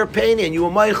 Vatir Pe'eni, and you were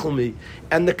meichel me.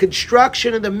 And the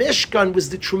construction of the Mishkan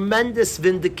was the tremendous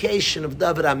vindication of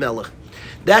David HaMelech.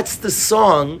 That's the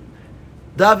song.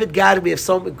 David God, we have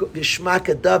some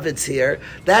Geshmaka David's here.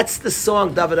 That's the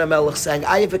song David HaMelech sang.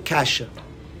 I have a kasha.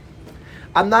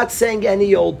 I'm not saying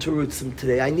any old Terutzim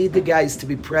today. I need the guys to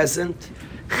be present.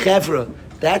 Chevra,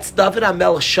 that's David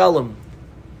HaMelech Shalom.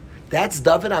 That's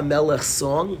David HaMelech's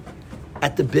song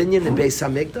at the Binyan in Beis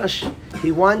HaMikdash.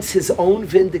 He wants his own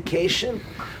vindication.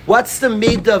 What's the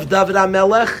midah of David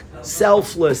HaMelech?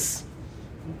 Selfless.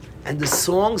 And the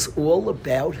song's all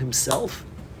about himself.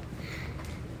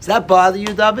 Does that bother you,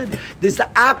 David? There's the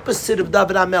opposite of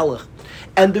David HaMelech.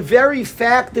 And the very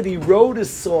fact that he wrote a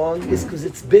song is because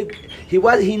it's big.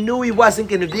 He knew he wasn't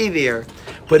going to be there.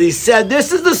 But he said,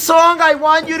 this is the song I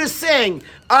want you to sing.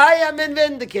 I am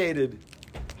vindicated.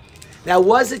 Now,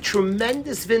 was a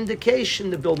tremendous vindication,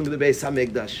 the building of the Beis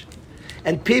HaMikdash.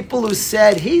 And people who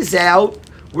said, he's out,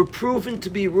 were proven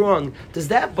to be wrong. Does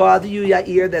that bother you,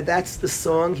 Yair, that that's the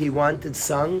song he wanted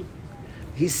sung?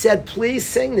 He said, please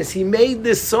sing this. He made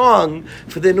this song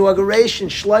for the inauguration.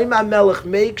 Shlomo HaMelech,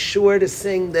 make sure to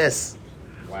sing this.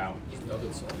 Wow.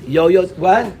 Yo,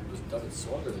 what? It was David's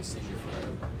song, or they sang it for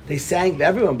everyone? They sang for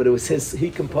everyone, but it was he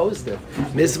composed it.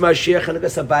 Mizmar Shir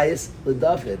Chanukas Habayis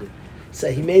LeDavid. So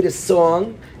he made a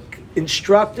song,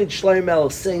 instructed Shlomo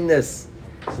HaMelech, sing this.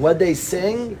 What they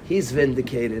sing, he's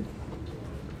vindicated.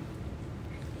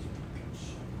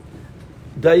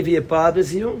 Davy, it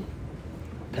bothers you?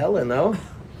 Pella, no?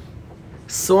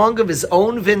 Song of his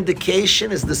own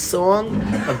vindication is the song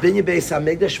of Binyan Beis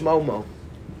Hamikdash Momo.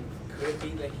 Could it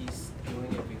be that he's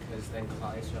doing it because then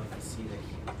Klal Yisrael can see that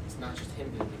it's not just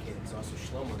him vindicated, it's also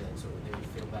Shlomo then, so they would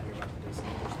feel better about the Beis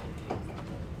Hamikdash that came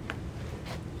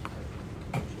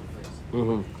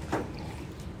from.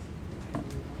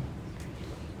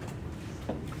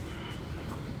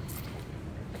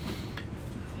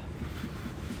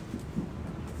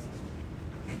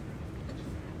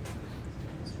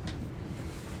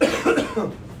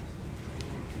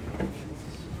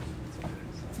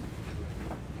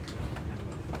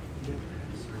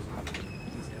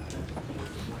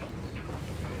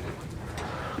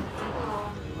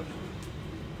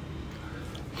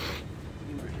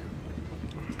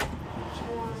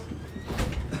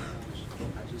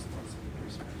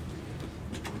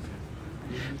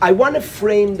 I want to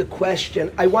frame the question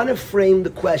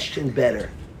better.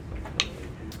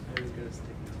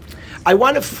 I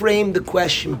want to frame the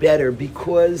question better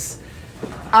because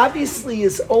obviously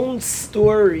his own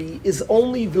story is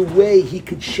only the way he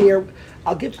could share.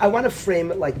 I want to frame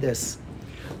it like this.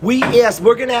 We're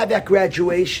going to have at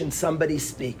graduation somebody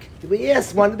speak. We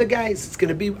asked one of the guys,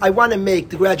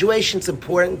 the graduation's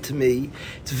important to me.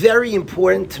 It's very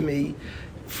important to me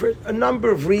for a number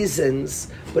of reasons,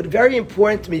 but very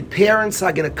important to me. Parents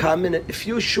are going to come in a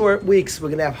few short weeks. We're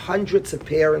going to have hundreds of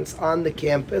parents on the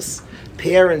campus,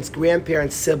 parents,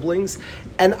 grandparents, siblings,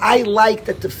 and I like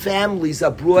that the families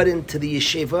are brought into the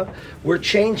yeshiva. We're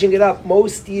changing it up.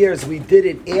 Most years we did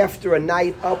it after a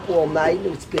night, up all night.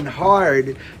 It's been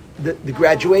hard. The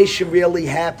graduation really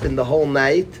happened the whole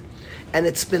night. And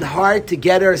it's been hard to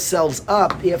get ourselves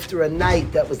up after a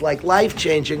night that was like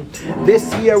life-changing.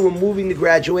 This year, we're moving the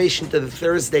graduation to the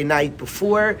Thursday night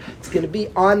before. It's going to be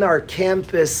on our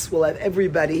campus. We'll have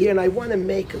everybody here, and I want to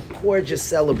make a gorgeous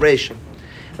celebration.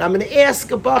 And I'm going to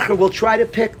ask a bacher. We'll try to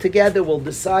pick together. We'll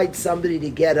decide somebody to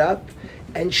get up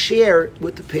and share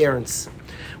with the parents.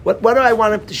 What do I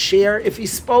want him to share? If he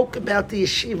spoke about the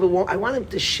yeshiva, I want him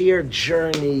to share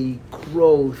journey,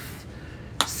 growth,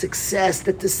 success,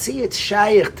 that to see it's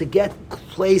shaykh to get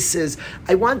places.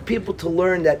 I want people to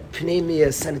learn that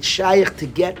pneumius, and it's shaykh to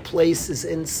get places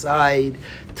inside,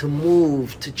 to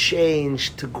move, to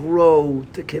change, to grow,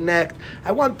 to connect.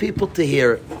 I want people to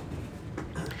hear it.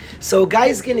 So a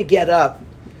guy's going to get up.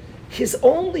 His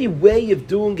only way of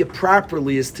doing it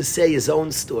properly is to say his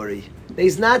own story.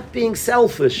 He's not being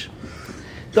selfish.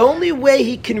 The only way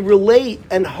he can relate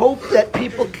and hope that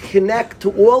people connect to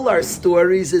all our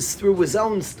stories is through his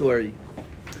own story.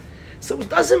 So it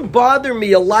doesn't bother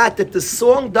me a lot that the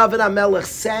song David HaMelech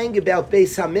sang about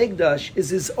Beis HaMikdash is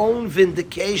his own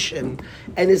vindication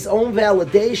and his own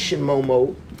validation,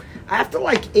 Momo. I have to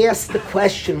ask the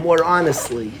question more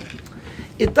honestly.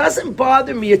 It doesn't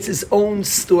bother me it's his own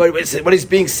story. What, he's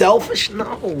being selfish?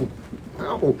 No.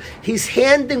 He's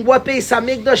handing what Beis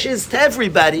HaMikdash is to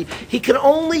everybody. He can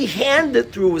only hand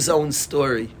it through his own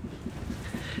story.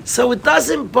 So it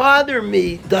doesn't bother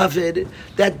me, David,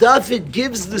 that David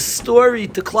gives the story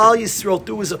to Klal Yisrael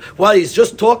through his. Well, he's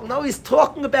just talking. No, he's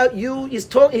talking about you.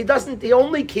 He doesn't. He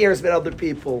only cares about other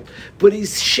people, but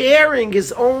he's sharing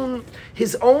his own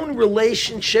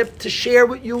relationship to share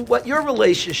with you what your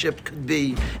relationship could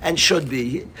be and should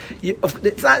be.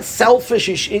 It's not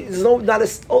selfish. There's not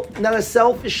a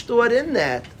selfish thought in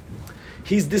that.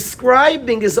 He's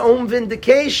describing his own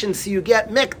vindication, so you get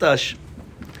mikdash.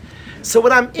 So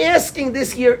what I'm asking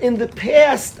this year, in the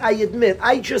past, I admit,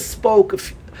 I spoke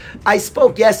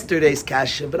yesterday's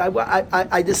kasha, but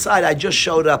I decided I just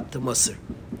showed up to Musar.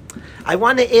 I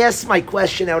want to ask my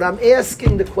question out. I'm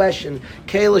asking the question,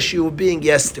 Kalish, you were being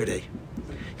yesterday.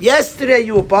 Yesterday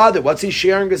you were bothered. What's he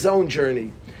sharing his own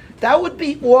journey? That would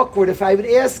be awkward if I would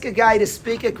ask a guy to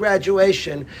speak at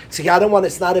graduation, say,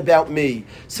 it's not about me.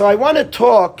 So I want to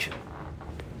talk.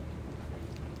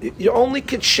 You only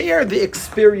could share the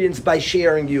experience by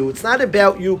sharing you. It's not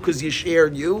about you because you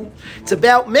shared you. It's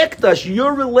about Mikdash.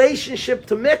 Your relationship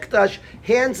to Mikdash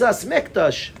hands us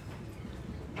Mikdash.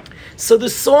 So the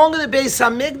song of the Beis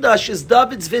HaMikdash is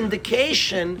David's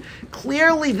vindication.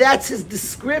 Clearly that's his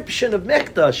description of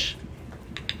Mikdash,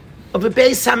 of a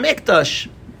Beis HaMikdash.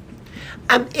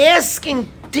 I'm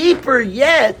asking deeper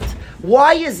yet,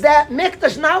 why is that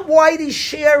Mikdash? Not why did he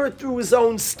share it through his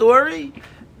own story.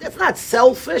 That's not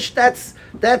selfish. That's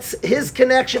his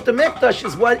connection to Mikdash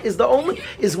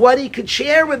is what he could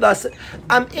share with us.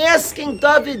 I'm asking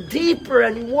David deeper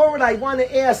and more what I want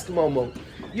to ask, Momo.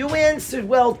 You answered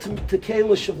well to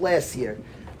Kalish of last year.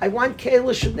 I want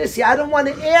Kalish of this year. I don't want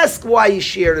to ask why he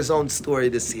shared his own story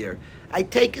this year. I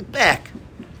take it back.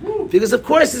 Because of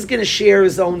course he's going to share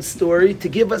his own story to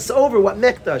give us over what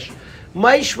Mikdash.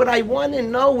 Maish, what I want to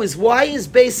know is why is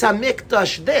Beis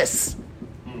HaMikdash this?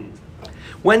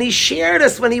 When he shared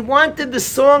us, when he wanted the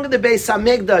song of the Beis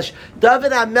HaMikdash,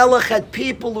 David HaMelech had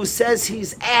people who says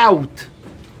he's out.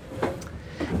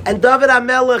 And David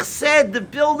HaMelech said, the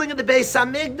building of the Beis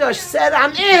HaMikdash said,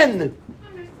 I'm in.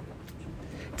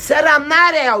 It said, I'm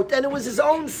not out. And it was his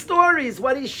own stories,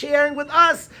 what he's sharing with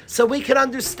us, so we can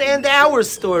understand our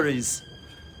stories.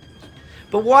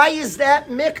 But why is that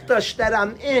Mikdash that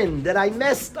I'm in, that I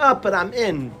messed up but I'm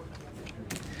in?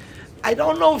 I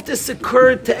don't know if this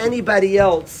occurred to anybody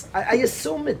else. I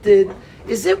assume it did.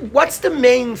 What's the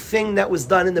main thing that was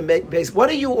done in the base? What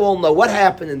do you all know? What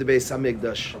happened in the Beis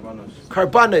HaMikdash?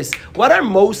 Karbanos. What are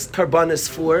most karbanos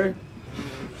for?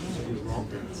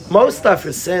 Most are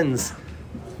for sins.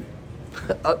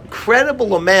 A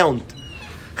credible amount.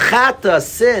 Chata,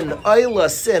 sin. Oila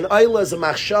is a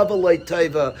machshava loy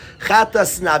tova.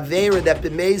 Chatas navera that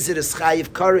b'mezir is chayiv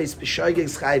kares, b'shogeg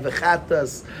is chayiv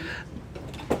chatas.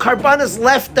 Karbanas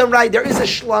left and right. There is a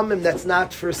shlamim that's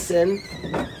not for sin.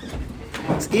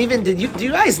 Even do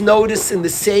you guys notice in the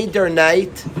Seder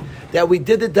night that we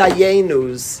did the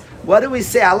Dayenus? What do we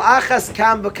say? Al achas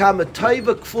kam v'kam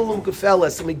toiva kfulum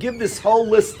gefeles, and we give this whole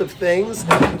list of things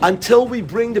until we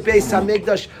bring the Beis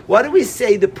HaMikdash. What do we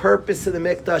say the purpose of the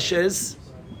Mikdash is?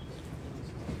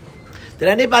 Did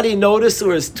anybody notice,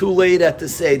 or is it too late at the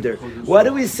Seder? What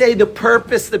do we say the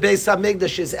purpose of the Beis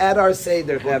HaMikdash is at our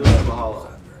Seder?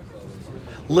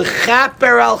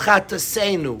 L'chaper al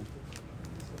chatasenu,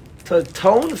 to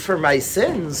atone for my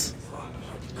sins.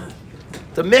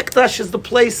 The Mikdash is the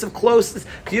place of closeness.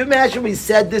 Can you imagine we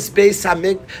said this Beis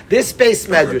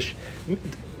Medrash?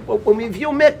 When we view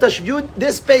Mikdash,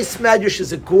 this Beis Medrash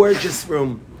is a gorgeous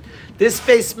room. This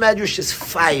Beis Medrash is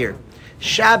fire.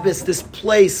 Shabbos, this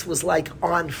place was like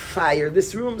on fire.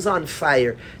 This room's on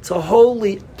fire. It's a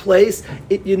holy place.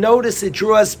 You notice it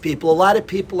draws people. A lot of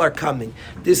people are coming.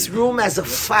 This room has a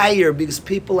fire because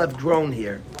people have grown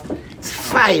here. It's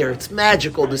fire. It's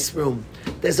magical, this room.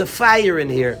 There's a fire in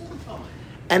here.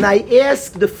 And I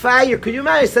asked the fire, could you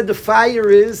imagine? I said the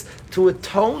fire is to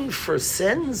atone for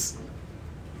sins?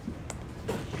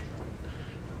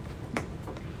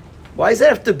 Why does it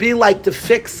have to be like to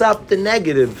fix up the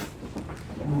negative?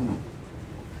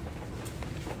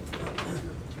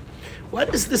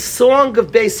 What is the song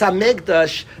of Beis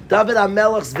Hamikdash, David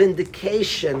HaMelech's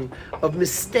vindication of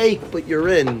mistake, but you're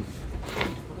in?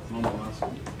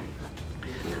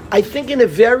 I think in a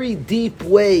very deep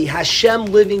way, Hashem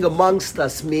living amongst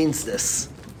us means this.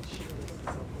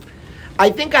 I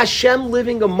think Hashem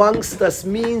living amongst us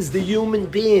means the human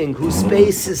being whose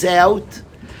space is out.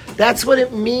 That's what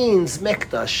it means,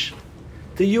 Mikdash.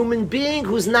 The human being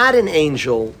who's not an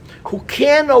angel, who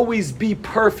can't always be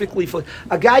perfectly full.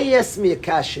 A guy asked me a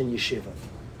kasha in yeshiva.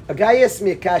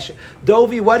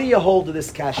 Dovi, what do you hold of this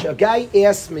kasha? A guy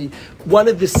asked me one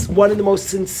of the most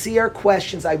sincere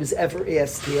questions I was ever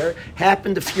asked here.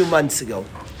 Happened a few months ago.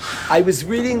 I was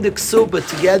reading the Ksuba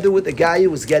together with a guy who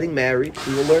was getting married.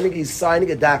 We were learning, he's signing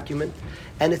a document.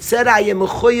 And it said, I am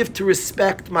mechuyev to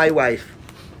respect my wife.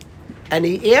 And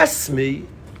he asked me,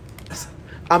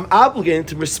 I'm obligated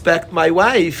to respect my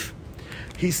wife.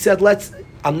 He said,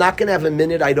 I'm not going to have a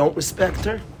minute I don't respect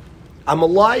her. I'm a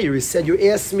liar. He said, you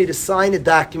asked me to sign a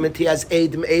document. He has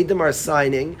Adam are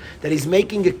signing, that he's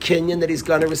making a kinyan that he's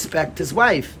going to respect his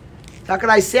wife. How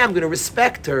can I say I'm going to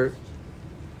respect her?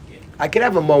 I could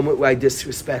have a moment where I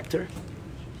disrespect her.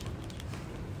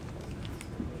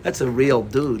 That's a real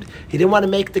dude. He didn't want to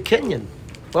make the kinyan.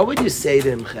 What would you say to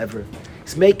him, Hever?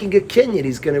 He's making a kinyan.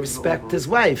 He's going to respect his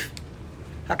wife.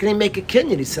 How can he make a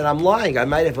kinyan? He said, I'm lying. I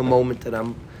might have a moment that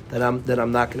I'm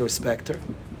not going to respect her.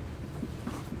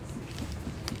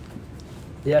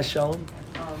 Yeah, Shalom?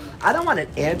 I don't want an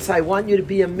answer. I want you to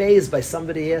be amazed by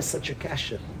somebody who asked such a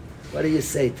kasha. What do you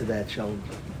say to that, Shalom?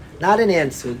 Not an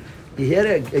answer. You hear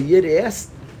a yid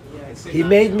asked? He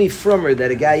made me frummer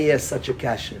that a guy asked such a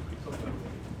kasha.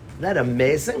 Isn't that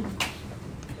amazing?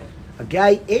 A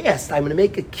guy asked, I'm going to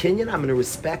make a kinyan, I'm going to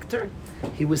respect her.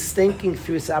 He was thinking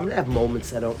through, so I'm going to have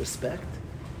moments I don't respect.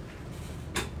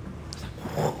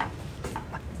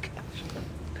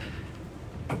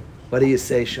 What do you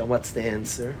say, Sean? What's the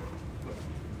answer?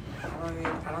 I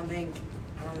don't think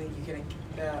you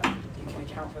can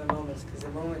account for the moments, because the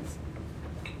moments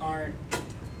aren't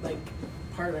like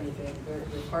part of anything.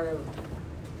 They're part of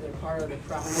the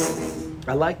process.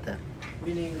 I like that.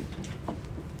 Meaning,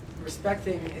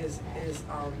 respecting is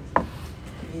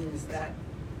means that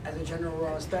as a general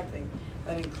rule, respecting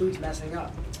that includes messing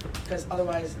up, because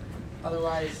otherwise.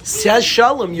 Says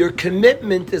Shalom, your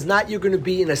commitment is not you're going to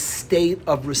be in a state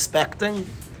of respecting.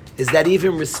 Is that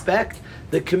even respect?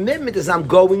 The commitment is I'm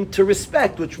going to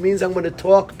respect, which means I'm going to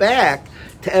talk back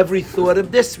to every thought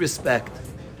of disrespect.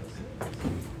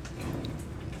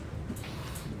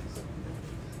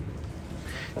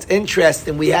 It's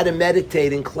interesting. We had a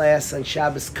meditating class on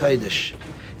Shabbos Kodesh.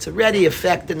 It's already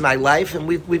affected my life, and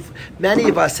we've many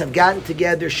of us have gotten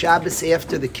together Shabbos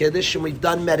after the Kiddush, and we've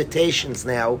done meditations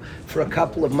now for a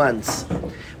couple of months.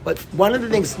 But one of the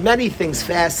things, many things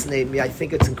fascinate me. I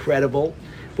think it's incredible.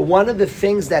 But one of the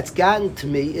things that's gotten to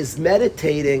me is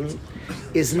meditating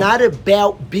is not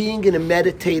about being in a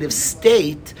meditative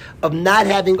state of not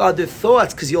having other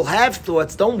thoughts, because you'll have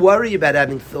thoughts. Don't worry about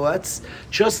having thoughts.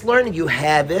 Just learn you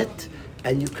have it,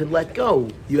 and you can let go.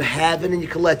 You have it, and you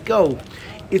can let go.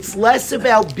 It's less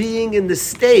about being in the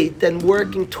state than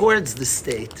working towards the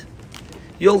state.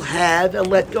 You'll have and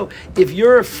let go. If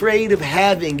you're afraid of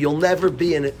having, you'll never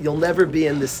be in it. You'll never be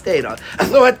in the state. A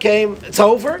thought came, it's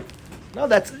over. No,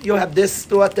 you'll have this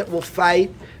thought that will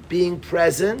fight being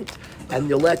present, and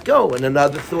you'll let go. And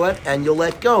another thought, and you'll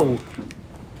let go.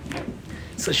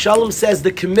 So Shalom says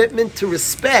the commitment to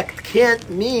respect can't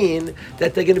mean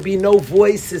that there are going to be no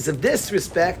voices of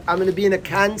disrespect. I'm going to be in a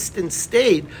constant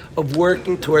state of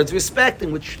working towards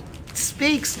respecting, which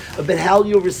speaks about how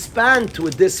you respond to a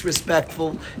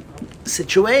disrespectful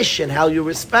situation, how you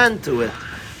respond to it.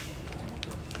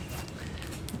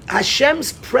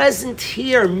 Hashem's present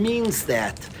here means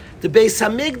that. The Beis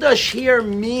Hamikdash here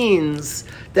means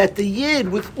that the Yid,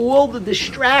 with all the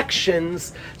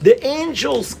distractions, the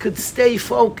angels could stay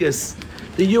focused.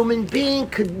 The human being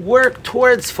could work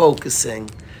towards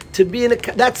focusing. To be in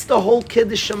that's the whole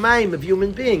Kiddush Shamayim of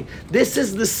human being. This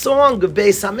is the song of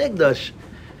Beis Hamikdash.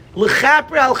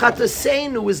 L'chaper al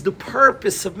chataseinu is the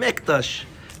purpose of Mikdash.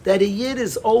 That a Yid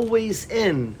is always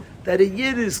in. That a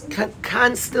Yid is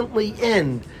constantly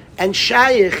in. And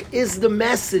Shaykh is the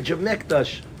message of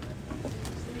Mikdash.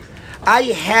 I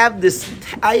have this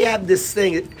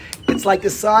thing. It's like a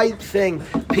side thing.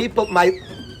 People,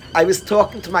 I was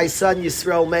talking to my son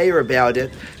Yisrael Meir about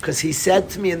it because he said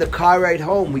to me in the car ride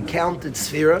home, we counted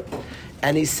Sfira,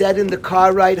 and he said in the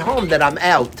car ride home that I'm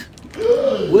out.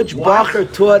 Which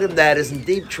Bacher taught him that is in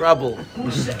deep trouble?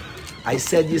 I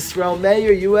said, Yisrael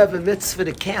Meir, you have a mitzvah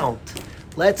to count.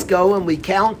 Let's go, and we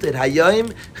counted.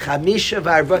 Hayoim, Chamisha,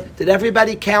 Varba. Did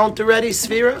everybody count already,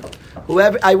 Sfira?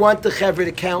 Whoever, I want the Chevra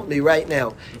to count me right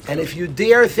now. And if you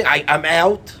dare think, I'm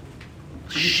out.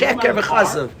 Sheker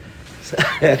v'chazav.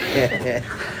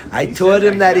 I taught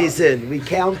him that he's in. We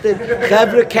counted.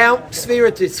 Chevra count,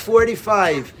 Sfira, it's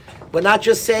 45. We're not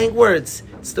just saying words.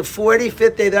 It's the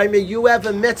 45th day. I mean, you have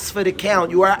a mitzvah to count.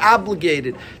 You are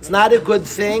obligated. It's not a good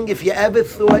thing. If you ever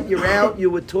thought you're out, you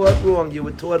were taught wrong. You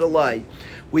were taught a lie.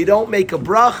 We don't make a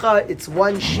bracha. It's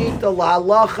one shita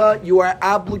lahalacha. You are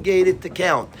obligated to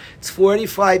count. It's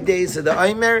 45 days of the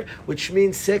Omer, which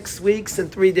means 6 weeks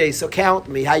and 3 days. So count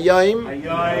me. Hayoim,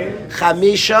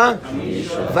 Chamisha,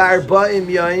 Varba'im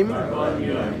Yoim,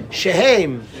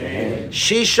 Shehem,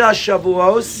 Shisha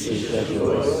Shavuos,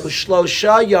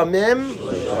 Ushlosha Yamim,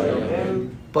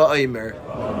 Ba'omer.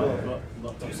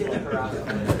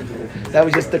 That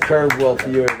was just a curveball for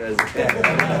you.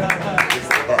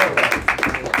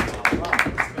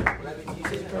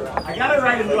 I gotta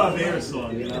write a new Aveira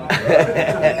song, you know?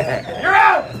 You're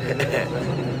out!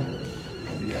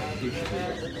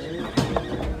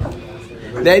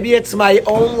 Maybe it's my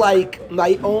own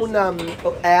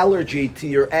allergy to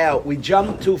you're out. We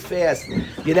jump too fast.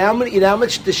 You know how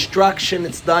much destruction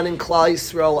it's done in Klal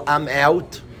Yisrael? I'm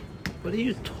out. What are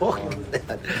you talking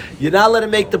about? You're not allowed to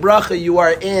make the bracha. You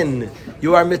are in.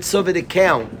 You are mitzvah to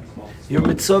count. You're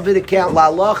mitzvah to count.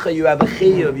 La'alacha, you have a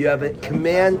chiyuv. You have a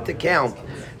command to count.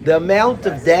 The amount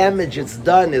of damage it's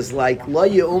done is like lo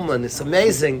yeuman. It's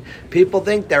amazing. People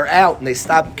think they're out and they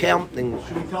stop counting.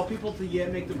 Should we tell people to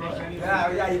make the bracha anyway?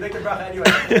 Yeah, you make the bracha anyway.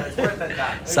 It's worth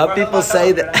it. Some people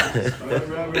say that.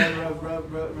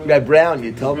 Rabbi Brown,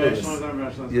 you told me this.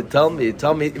 You told me.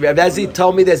 Rabbi Ezzy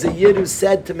told me there's a yid who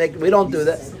said to make. We don't do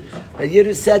that. A yid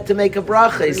who said to make a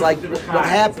bracha. He's like, what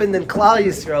happened in Klal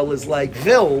Yisrael is like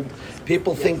filled.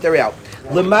 People think they're out.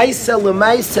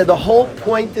 Lemaisa, the whole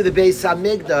point of the Beis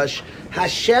Hamikdash,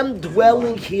 Hashem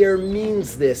dwelling here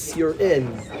means this. You're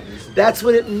in. That's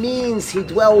what it means. He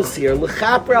dwells here.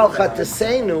 L'chaper al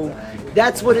chatasenu.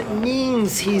 That's what it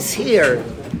means. He's here.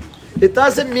 It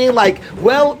doesn't mean like,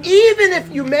 well, even if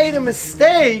you made a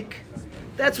mistake.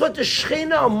 That's what the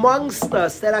Shechina amongst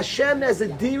us, that Hashem has a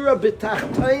dira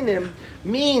b'tachtainim,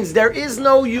 means there is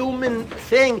no human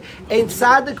thing. A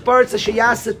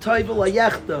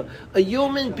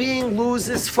human being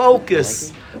loses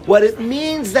focus. What it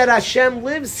means that Hashem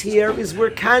lives here is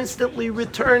we're constantly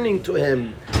returning to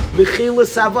Him. The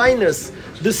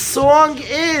song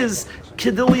is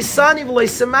Yid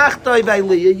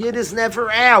is never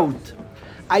out.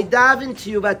 I daven to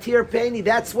you, Vatir Peini.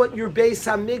 That's what your Beis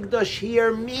Hamikdash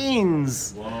here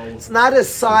means. Whoa. It's not a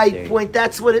side point.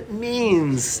 That's what it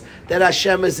means that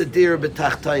Hashem is a dir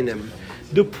b'tachtainim.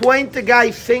 The point the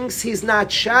guy thinks he's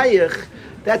not shaykh,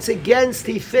 that's against.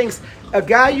 He thinks a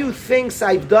guy who thinks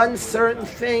I've done certain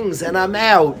things and I'm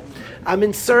out. I'm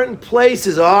in certain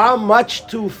places. Oh, I'm much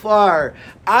too far.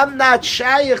 I'm not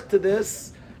shaykh to this.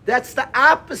 That's the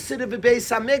opposite of a Beis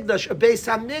Hamikdash. A Beis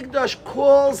Hamikdash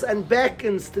calls and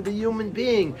beckons to the human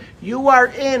being. You are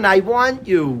in. I want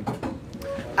you.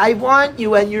 I want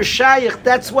you, and you're shaykh.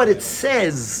 That's what it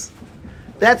says.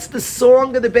 That's the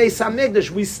song of the Beis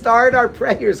Hamikdash. We start our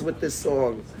prayers with this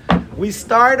song. We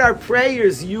start our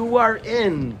prayers. You are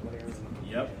in.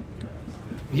 Yep.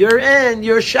 You're in.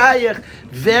 You're shaykh.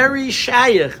 Very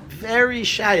shaykh. Very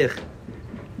shaykh.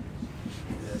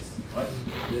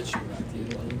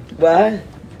 What?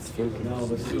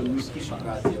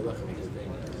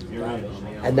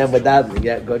 And then with that,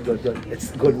 yeah, good. It's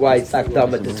good. Why it's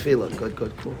akdam at the tefillah. Good,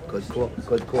 cool.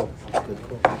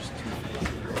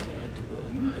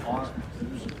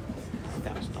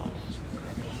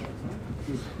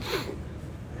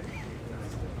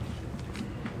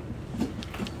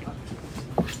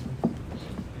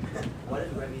 What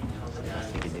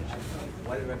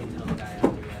did Rebbe tell the guy after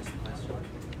he asked the question?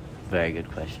 Very good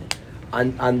question.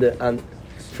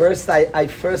 First, I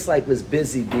first was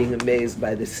busy being amazed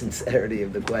by the sincerity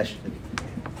of the question.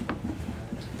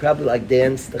 Probably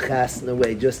danced the chasna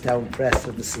away, just how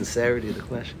impressive the sincerity of the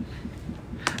question.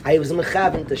 I was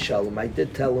mechaven to Shalom. I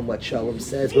did tell him what Shalom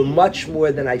says, but much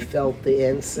more than I felt the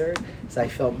answer, is I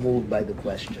felt moved by the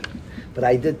question. But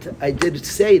I did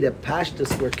say that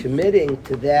Pashtus were committing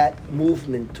to that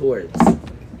movement towards.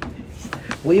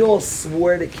 We all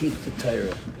swore to keep the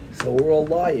Torah, so we're all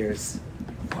liars.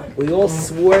 We all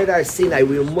swore at our Sinai.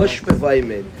 We were mush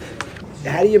b'vayimid.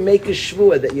 How do you make a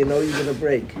shvua that you know you're going to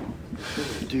break?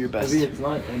 Do your best.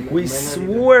 We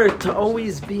swore to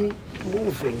always be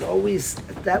moving, always.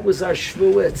 That was our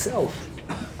shvua itself.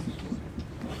 I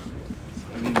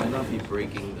mean, you might not be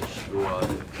breaking the shvua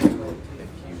if you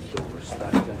don't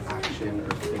respect an action or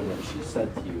thing that she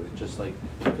said to you. It's just like,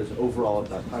 because overall at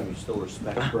that time you still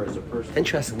respect her as a person.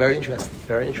 Interesting, very interesting,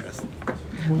 very interesting.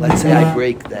 Let's say I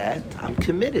break that, I'm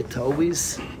committed to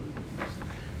always,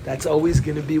 that's always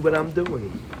going to be what I'm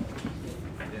doing.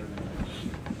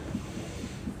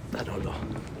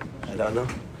 I don't know.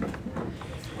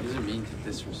 What does it mean to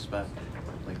disrespect?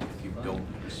 Like, if you don't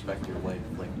respect your wife,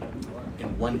 like,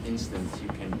 in one instance you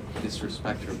can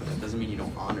disrespect her, but that doesn't mean you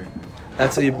don't honor her.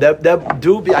 That's are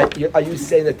you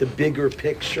saying that the bigger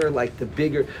picture, like the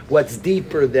bigger, what's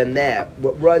deeper than that,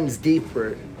 what runs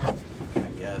deeper?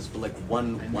 Yes, but like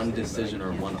one decision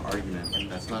or one argument, like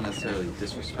that's not necessarily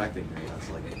disrespecting her. That's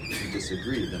like, if you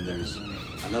disagree, then there's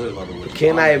another level.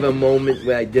 Can I have a moment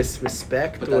where I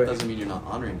disrespect? But that doesn't mean you're not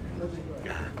honoring her.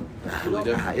 It's really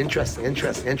different. Interesting.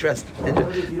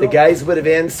 The guys would have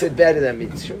answered better than me.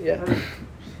 Sure, yeah.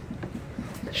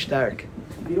 Stark.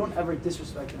 If you don't ever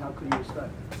disrespect, then how could you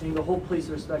respect? Saying the whole place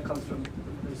of respect comes from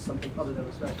something other than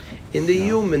respect. In the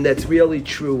human, that's really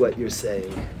true what you're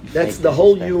saying. That's the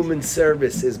whole human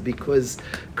service is because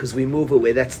we move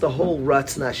away. That's the whole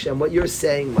Ratzon Hashem. What you're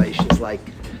saying, Maish, is like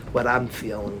what I'm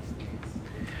feeling.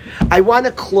 I want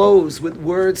to close with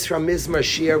words from Mizmar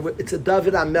Shir. It's a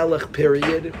David HaMelech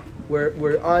period.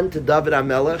 We're on to David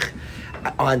HaMelech.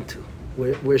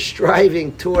 We're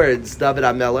striving towards David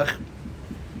HaMelech.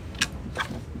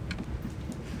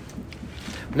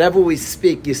 Whenever we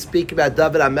speak, you speak about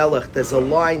David HaMelech. There's a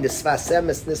line, the Sfas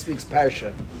Emes, this week's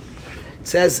parsha. It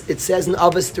says in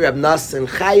Avos Reb Nassan,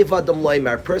 Chayiv Adam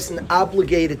Loimar, a person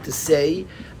obligated to say,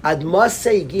 Ad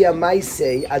Masei Gia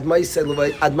Maisei, Ad Maisei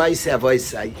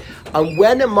Avoisei. And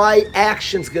when are my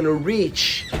actions going to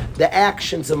reach the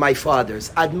actions of my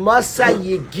fathers? Ad Masei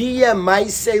Yigia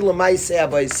Maisei Lamaisei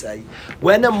Avoisei.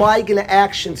 When are my going to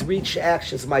actions reach the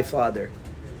actions of my father?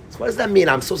 So what does that mean?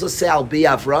 I'm supposed to say I'll be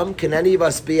Avram? Can any of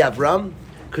us be Avram?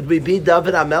 Could we be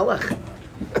David HaMelech?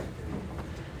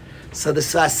 So the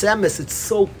Sfas Emes, it's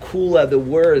so cool how the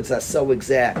words are so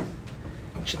exact.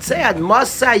 It should say, Ad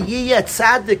Masa Yiyah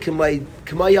Tzadik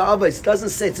K'maya Avos. It doesn't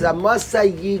say, it's Ad Masa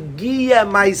Yigia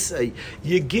Maisei.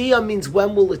 Yigia means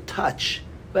when will it touch?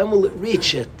 When will it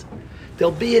reach it?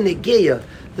 There'll be an Yigia.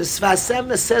 The Sfas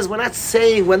Emes says, we're not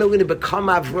saying when they're going to become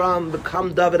Avram,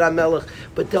 become David HaMelech,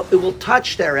 but it will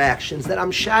touch their actions, that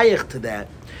I'm shaykh to that.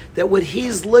 That when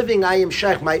he's living, I am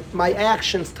shaykh. My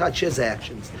actions touch his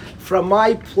actions. From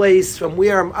my place, from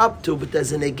where I'm up to, but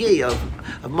there's an egi of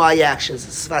my actions,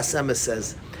 the Sfas Emes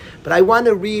says. But I want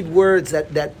to read words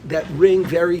that ring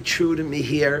very true to me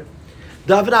here.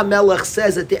 David HaMelech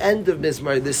says at the end of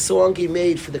Mizmar, this song he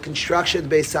made for the construction of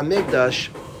the Beis HaMikdash,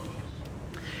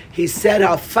 he said,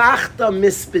 Hafachta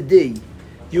mispedi,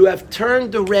 you have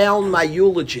turned around my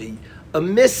eulogy. A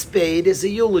misped is a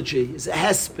eulogy, is a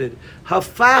hesped.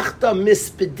 Hafachta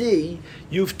mispedi,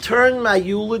 you've turned my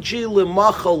eulogy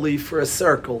lemachali for a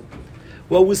circle.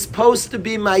 What was supposed to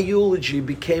be my eulogy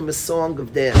became a song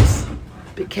of dance.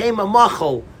 Became a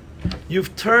machal.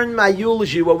 You've turned my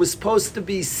eulogy, what was supposed to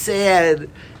be sad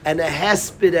and a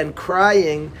hesped and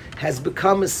crying, has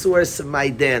become a source of my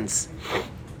dance.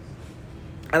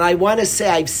 And I want to say,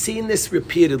 I've seen this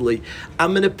repeatedly.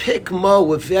 I'm going to pick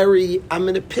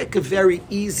a very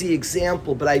easy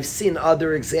example, but I've seen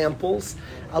other examples.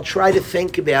 I'll try to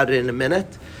think about it in a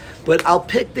minute. But I'll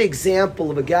pick the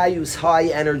example of a guy who's high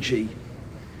energy.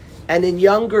 And in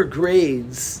younger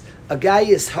grades, a guy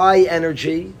is high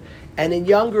energy, and in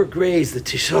younger grades, the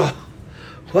teacher,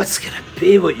 what's going to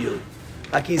be with you?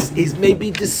 Like he's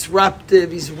maybe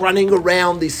disruptive, he's running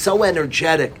around, he's so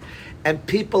energetic. And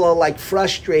people are like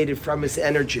frustrated from his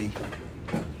energy.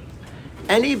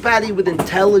 Anybody with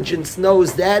intelligence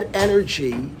knows that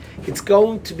energy, it's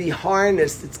going to be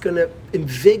harnessed, it's going to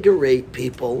invigorate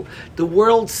people. The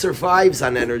world survives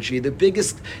on energy. The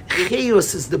biggest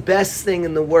chiyus is the best thing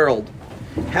in the world.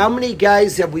 How many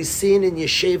guys have we seen in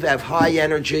yeshiva have high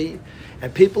energy?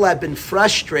 And people have been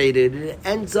frustrated, and it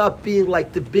ends up being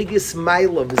like the biggest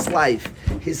mile of his life.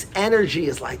 His energy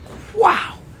is like,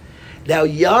 wow. Now,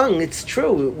 young, it's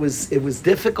true. It was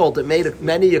difficult. It made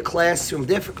many a classroom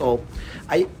difficult.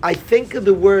 I think of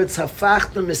the words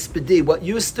 "hafachta mispedi." What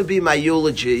used to be my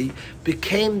eulogy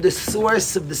became the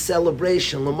source of the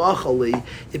celebration. L'machali,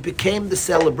 it became the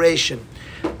celebration.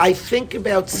 I think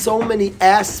about so many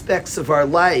aspects of our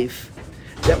life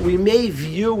that we may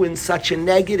view in such a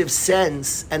negative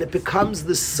sense, and it becomes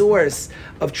the source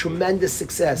of tremendous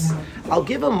success. I'll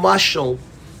give a mashal.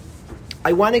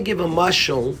 I want to give a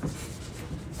mashal.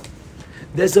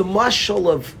 There's a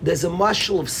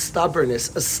mashal of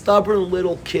stubbornness. A stubborn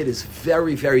little kid is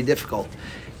very, very difficult.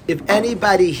 If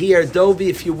anybody here, Dovi,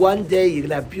 if you one day you're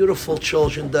gonna have beautiful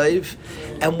children, Dave,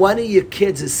 and one of your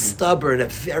kids is stubborn, a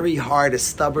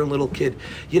stubborn little kid.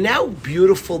 You know how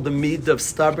beautiful the midah of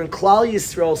stubborn. Klal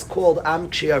Yisrael is called Am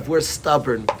Kshe'av. We're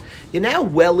stubborn. You know how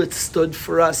well it stood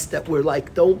for us that we're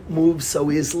like, don't move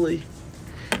so easily.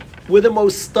 We're the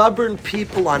most stubborn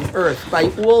people on earth. By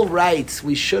all rights,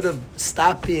 we should have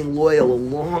stopped being loyal a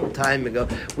long time ago.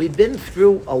 We've been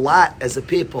through a lot as a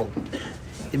people.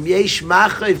 As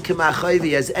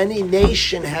any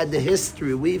nation had the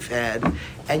history we've had,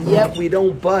 and yet we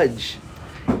don't budge.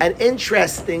 And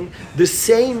interesting, the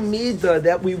same midah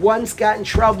that we once got in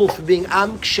trouble for being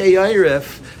Am Kshe'ayref,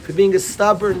 for being a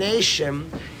stubborn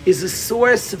nation, is a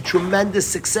source of tremendous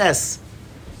success.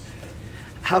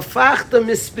 Hafachta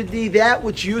mispedi, that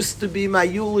which used to be my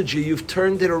eulogy, you've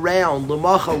turned it around,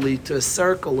 l'machali, to a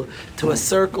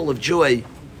circle of joy.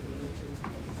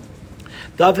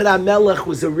 David HaMelech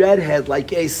was a redhead like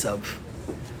Esav,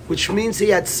 which means he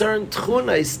had certain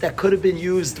tchunas that could have been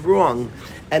used wrong.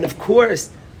 And of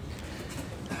course,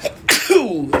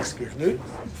 excuse me,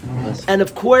 and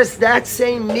of course that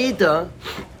same midah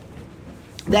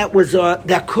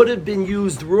that could have been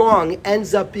used wrong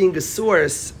ends up being a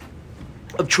source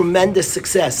of tremendous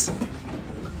success.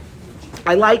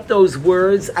 I like those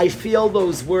words. I feel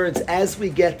those words as we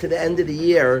get to the end of the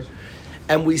year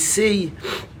and we see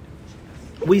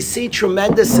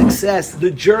tremendous success.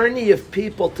 The journey of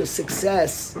people to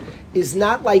success is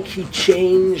not like he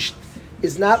changed,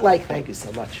 is not like, thank you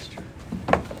so much.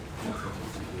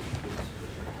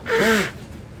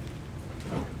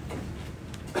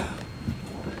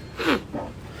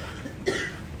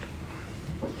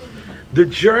 The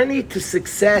journey to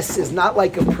success is not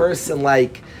like a person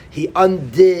like he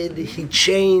undid, he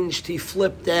changed, he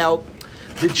flipped out.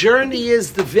 The journey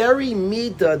is the very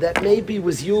midah that maybe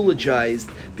was eulogized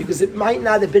because it might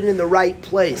not have been in the right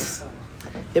place.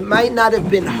 It might not have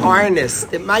been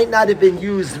harnessed. It might not have been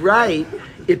used right.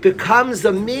 It becomes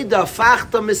a midah,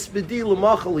 fachta mispedi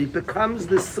l'machali. It becomes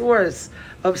the source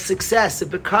of success. It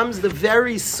becomes the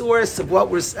very source of what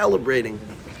we're celebrating.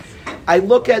 I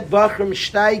look at Bachram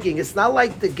Steiging. It's not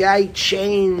like the guy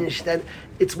changed, and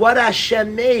it's what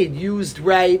Hashem made, used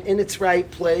right, in its right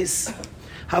place.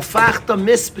 Hafachta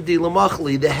mispedi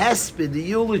l'machli, the hesped, the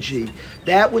eulogy,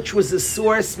 that which was a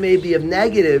source maybe of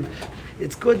negative.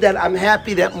 It's good that I'm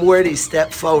happy that Morty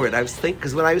stepped forward. I was thinking,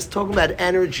 because when I was talking about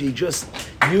energy, just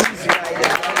use right.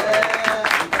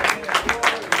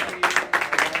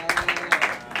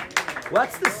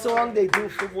 What's the song they do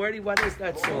for Morty? What is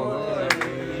that song?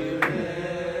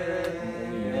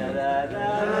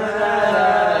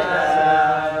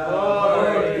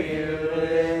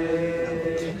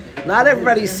 Not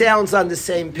everybody sounds on the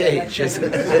same page.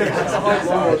 David,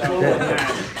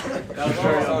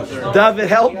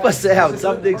 help us out.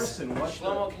 Something.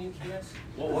 Shlomo, can you hear us?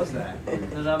 What was that?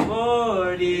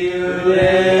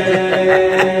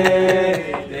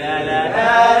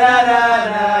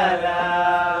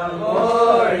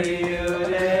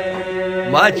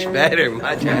 Much better,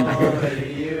 much better.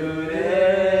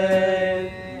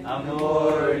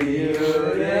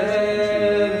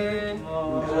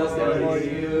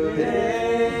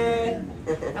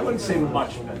 I wouldn't say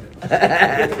much better.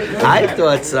 I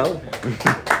thought so.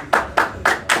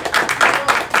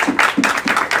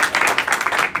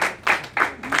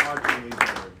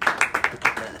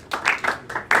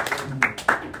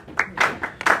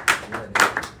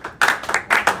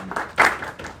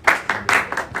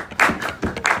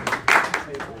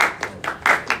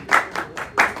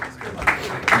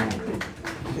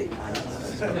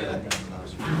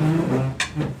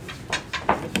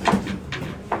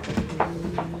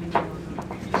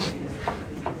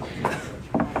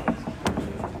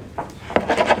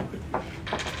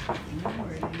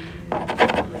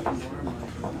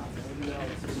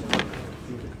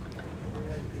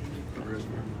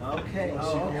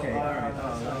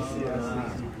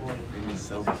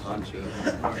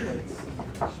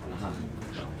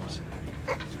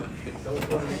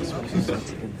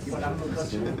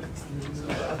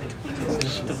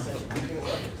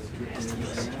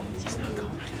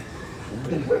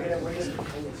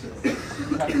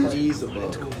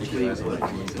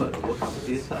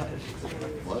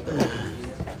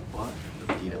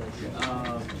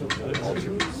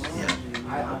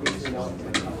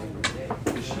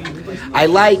 I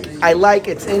like.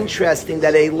 It's interesting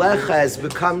that Eilecha has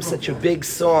become such a big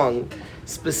song.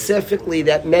 Specifically,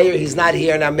 that Meir, he's not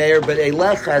here now, Meir, but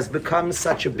Eilecha has become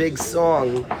such a big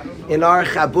song in our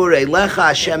Chabur. Eilecha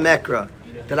Hashem Ekra,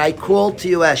 that I call to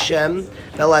you Hashem,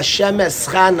 Vel Hashem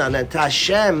Eschanon, and to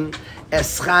Hashem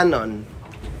Eschanon.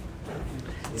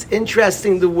 It's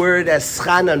interesting the word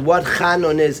Eschanon. What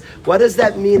Chanon is? What does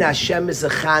that mean? Hashem is a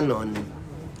Chanon.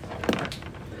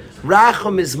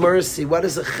 Rachum is mercy. What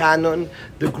is a Chanon?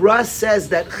 The Gra says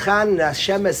that Chanon,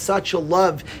 Hashem has such a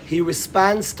love, He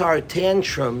responds to our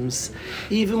tantrums,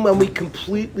 even when we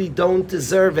completely don't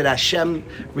deserve it. Hashem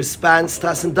responds to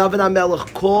us, and David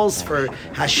HaMelech calls for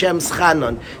Hashem's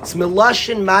Chanon. It's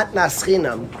Miloshin Matnas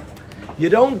Chinam. You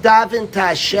don't daven to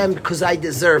Hashem because I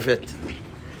deserve it.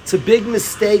 It's a big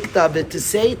mistake, David, to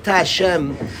say to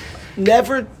Hashem,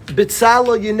 never,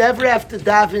 B'tzalo, you never have to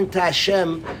daven to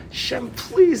Hashem. Hashem,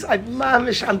 please,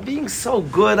 I'm being so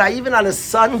good. Even on a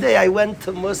Sunday, I went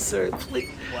to Musar.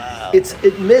 Please. Wow.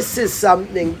 It misses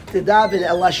something. To daven,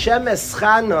 El Hashem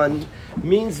Eschanon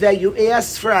means that you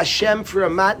ask for Hashem for a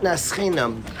matnas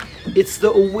chinam. It's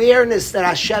the awareness that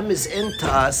Hashem is into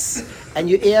us, and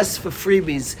you ask for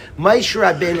freebies. Moshe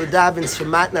Rabbeinu davens for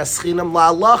matnas chinam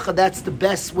la'alacha. That's the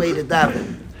best way to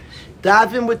daven.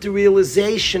 Daven with the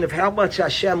realization of how much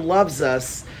Hashem loves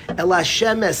us. El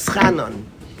Hashem Eschanon.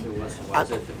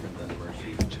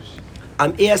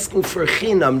 I'm asking for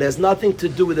chinam. There's nothing to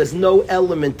do with. There's no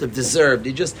element of deserved.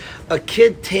 A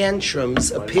kid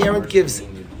tantrums. A parent gives.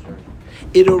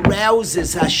 It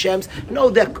arouses Hashem's. No,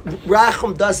 that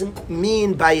Rachum doesn't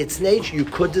mean by its nature you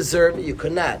could deserve it, you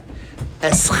could not.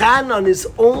 Eschanon is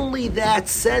only that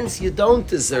sense you don't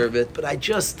deserve it, but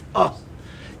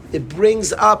it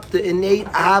brings up the innate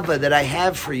ahava that I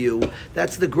have for you.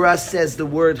 That's the Gra says the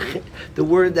word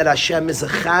that Hashem is a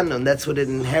chanon. That's what it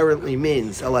inherently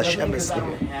means. El Hashem is. I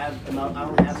don't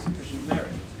have sufficient merit.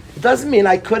 It doesn't mean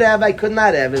I could have, I could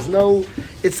not have.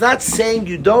 It's not saying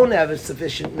you don't have a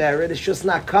sufficient merit. It's just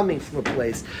not coming from a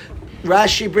place.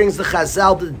 Rashi brings the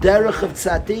Chazal, the derech of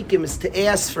tzaddikim is to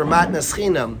ask for matnas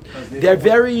chinam. They're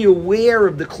very aware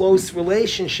of the close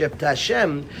relationship to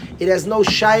Hashem. It has no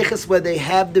shaychus whether they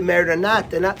have the merit or not.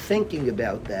 They're not thinking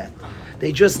about that.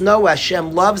 They just know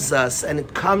Hashem loves us, and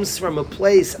it comes from a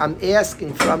place, I'm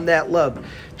asking from that love.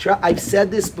 I've said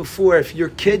this before, if your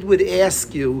kid would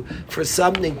ask you for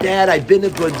something, Dad, I've been a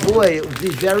good boy, it would be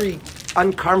very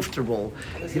uncomfortable.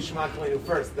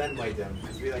 First, then by them.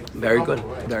 Very good,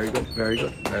 very good, very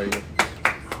good, very good.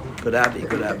 Good Abby,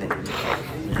 good Abby.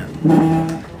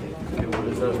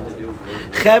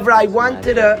 Chevra, I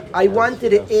wanted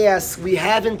to ask, we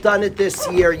haven't done it this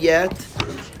year yet,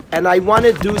 and I want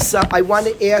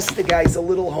to ask the guys a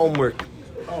little homework.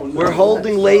 We're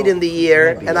holding late in the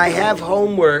year, and I have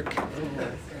homework.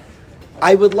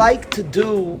 I would like to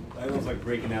do. I was like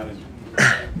breaking out in.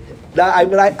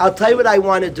 I'll tell you what I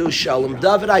want to do, Shalom.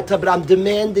 David, but I'm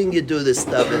demanding you do this,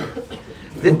 David.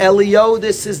 The Elio,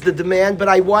 this is the demand, but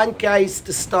I want guys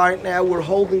to start now. We're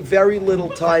holding very little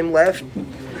time left.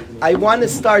 I want to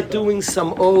start doing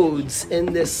some odes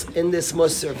in this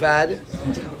Musar Vad.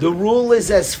 The rule is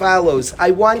as follows.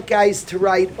 I want guys to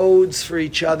write odes for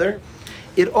each other.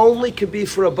 It only could be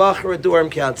for a Bach or a dorm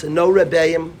counselor. No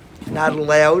Rebbeim, not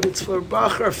allowed. It's for a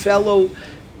Bach or a fellow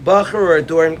Bach or a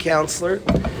dorm counselor.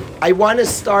 I want to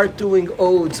start doing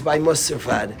odes by Musar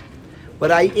Vad.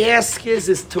 What I ask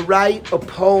is to write a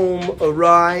poem, a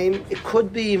rhyme. It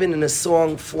could be even in a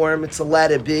song form. It's a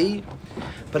let it be.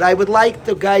 But I would like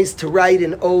the guys to write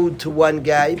an ode to one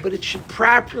guy, but it should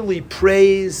properly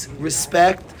praise,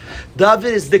 respect.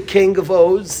 David is the king of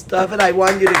odes. David, I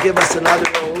want you to give us another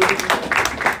ode.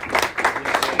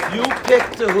 You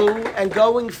pick to who, and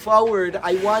going forward,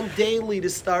 I want daily to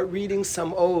start reading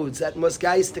some odes. That must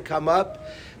guys to come up.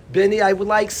 Benny, I would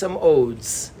like some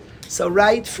odes. So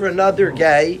write for another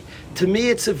guy. To me,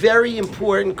 it's a very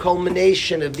important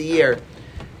culmination of the year.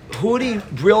 Hudi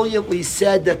brilliantly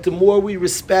said that the more we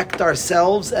respect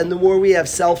ourselves and the more we have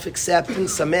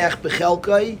self-acceptance, sameach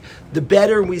b'chelkai, the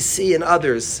better we see in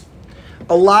others.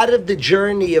 A lot of the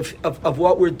journey of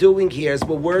what we're doing here is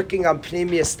we're working on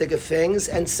pneumistic things,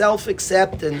 and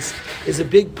self-acceptance is a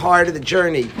big part of the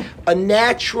journey. A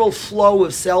natural flow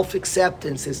of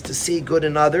self-acceptance is to see good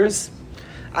in others.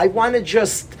 I want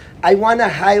to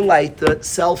highlight the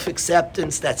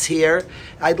self-acceptance that's here.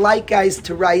 I'd like guys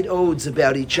to write odes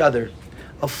about each other.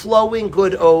 A flowing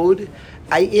good ode.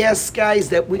 I ask guys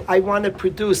that I want to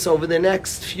produce over the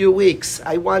next few weeks.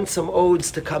 I want some odes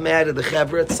to come out of the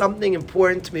Chevra. It's something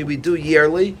important to me we do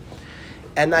yearly.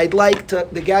 And I'd like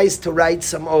the guys to write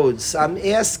some odes. So I'm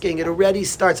asking, it already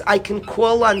starts. I can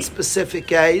call on specific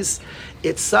guys.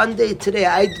 It's Sunday today.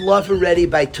 I'd love already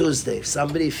by Tuesday. If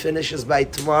somebody finishes by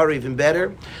tomorrow, even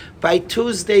better. By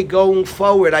Tuesday going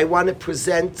forward, I want to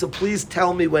present, so please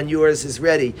tell me when yours is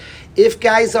ready. If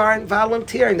guys aren't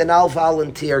volunteering, then I'll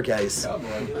volunteer, guys.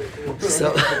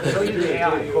 So,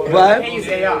 what?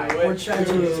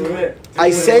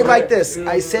 I say like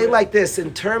this.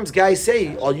 In terms, guys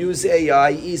say, I'll use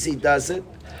AI, easy does it.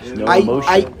 No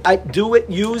emotion. I do it,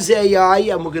 use AI,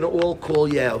 and we're going to all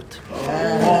call you out.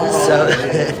 So,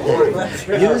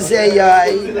 use AI,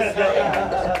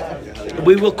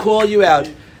 we will call you out.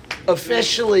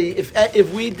 Officially,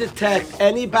 if we detect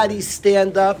anybody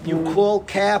stand up, you call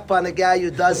cap on a guy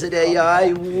who does it AI,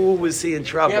 ooh, is he in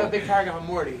trouble? We have a big target on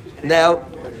Morty. Now,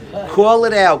 call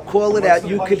it out.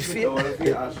 You could feel...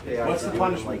 What's the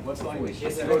punishment? What's the language?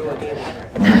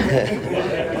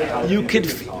 You could...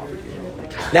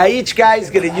 Now each guy's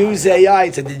going to use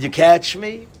AI. So did you catch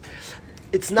me?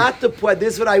 It's not the point.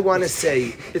 This is what I want to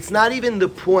say. It's not even the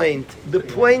point. The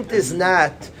point is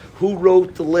not who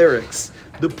wrote the lyrics.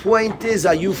 The point is,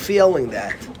 are you feeling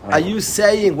that? Are you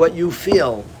saying what you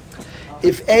feel?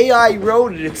 If AI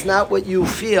wrote it, it's not what you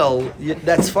feel.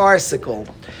 That's farcical.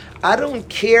 I don't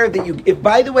care that you... If,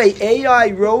 by the way,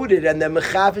 AI wrote it and they're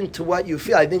mechaven to what you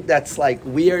feel, I think that's like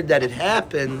weird that it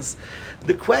happens.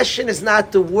 The question is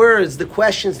not the words. The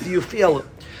question is, do you feel it?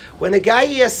 When a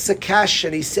guy asks a kasha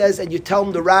and he says, and you tell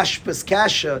him the Rashba's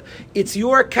kasha, it's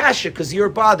your kasha because you're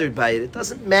bothered by it. It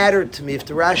doesn't matter to me if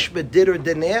the Rashba did or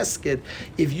didn't ask it.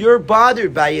 If you're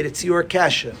bothered by it, it's your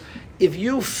kasha. If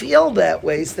you feel that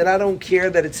way, then I don't care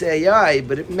that it's AI,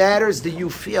 but it matters that you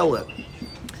feel it.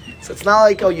 So it's not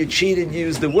like, oh, you cheated, you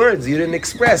used the words. You didn't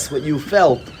express what you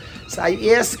felt. So I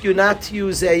ask you not to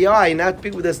use AI,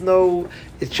 there's no,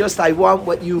 it's just I want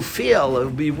what you feel. It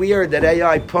would be weird that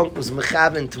AI punk was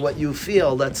mechaven to what you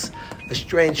feel. That's a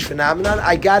strange phenomenon.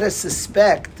 I gotta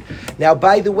suspect. Now,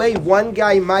 by the way, one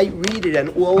guy might read it and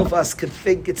all of us could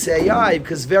think it's AI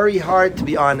because it's very hard to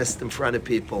be honest in front of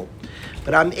people.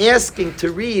 But I'm asking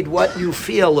to read what you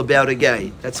feel about a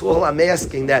guy. That's all I'm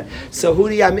asking that. So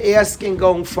Hudi, I'm asking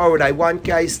going forward, I want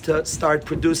guys to start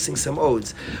producing some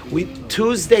odes.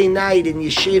 Tuesday night in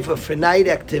Yeshiva for night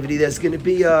activity, there's going to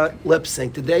be a lip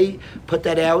sync. Did they put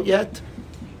that out yet?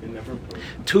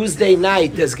 Tuesday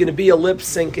night, there's going to be a lip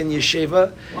sync in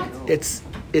Yeshiva.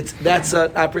 That's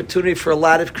an opportunity for a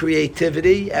lot of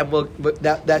creativity, and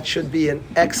that should be an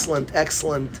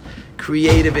excellent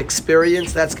creative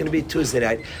experience. That's going to be Tuesday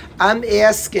night. I'm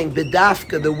asking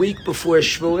B'dafka the week before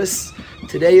Shavuos.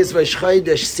 Today is Rosh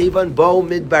Chodesh Sivan Bo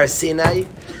Midbar Sinai.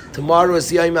 Tomorrow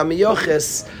is Yom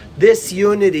HaMiyoches. This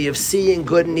unity of seeing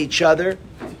good in each other,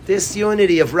 this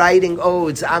unity of writing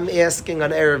odes, I'm asking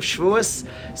on Erev Shavuos.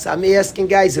 So I'm asking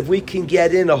guys, if we can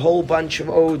get in a whole bunch of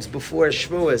odes before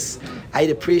Shavuos, I'd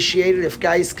appreciate it. If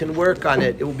guys can work on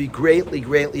it, it will be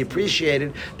greatly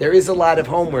appreciated. There is a lot of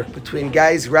homework between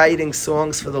guys writing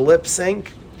songs for the lip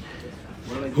sync.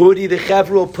 Hudi, the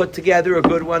Chevra will put together a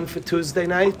good one for Tuesday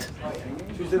night.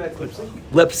 Tuesday night lip sync?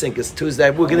 Lip sync is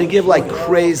Tuesday. We're going to give like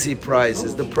crazy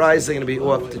prizes. The prizes are going to be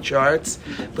off the charts.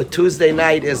 But Tuesday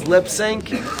night is lip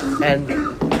sync, and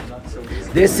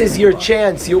this is your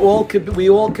chance. We all could be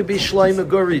Shlomo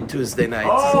Guri Tuesday night.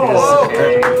 Oh!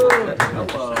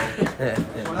 Hello.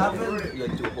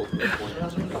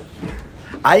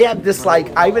 I have this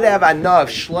I would have enough.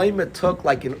 Shlomo took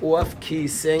like an off-key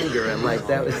singer, and like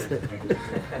that was.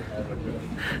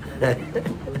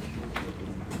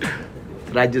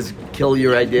 Did I just kill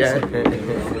your idea?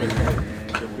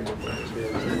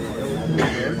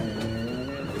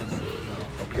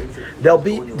 There'll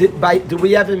be. Do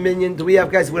we have a minyan? Do we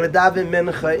have guys? We're gonna daven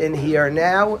mincha in here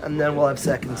now, and then we'll have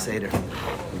second seder.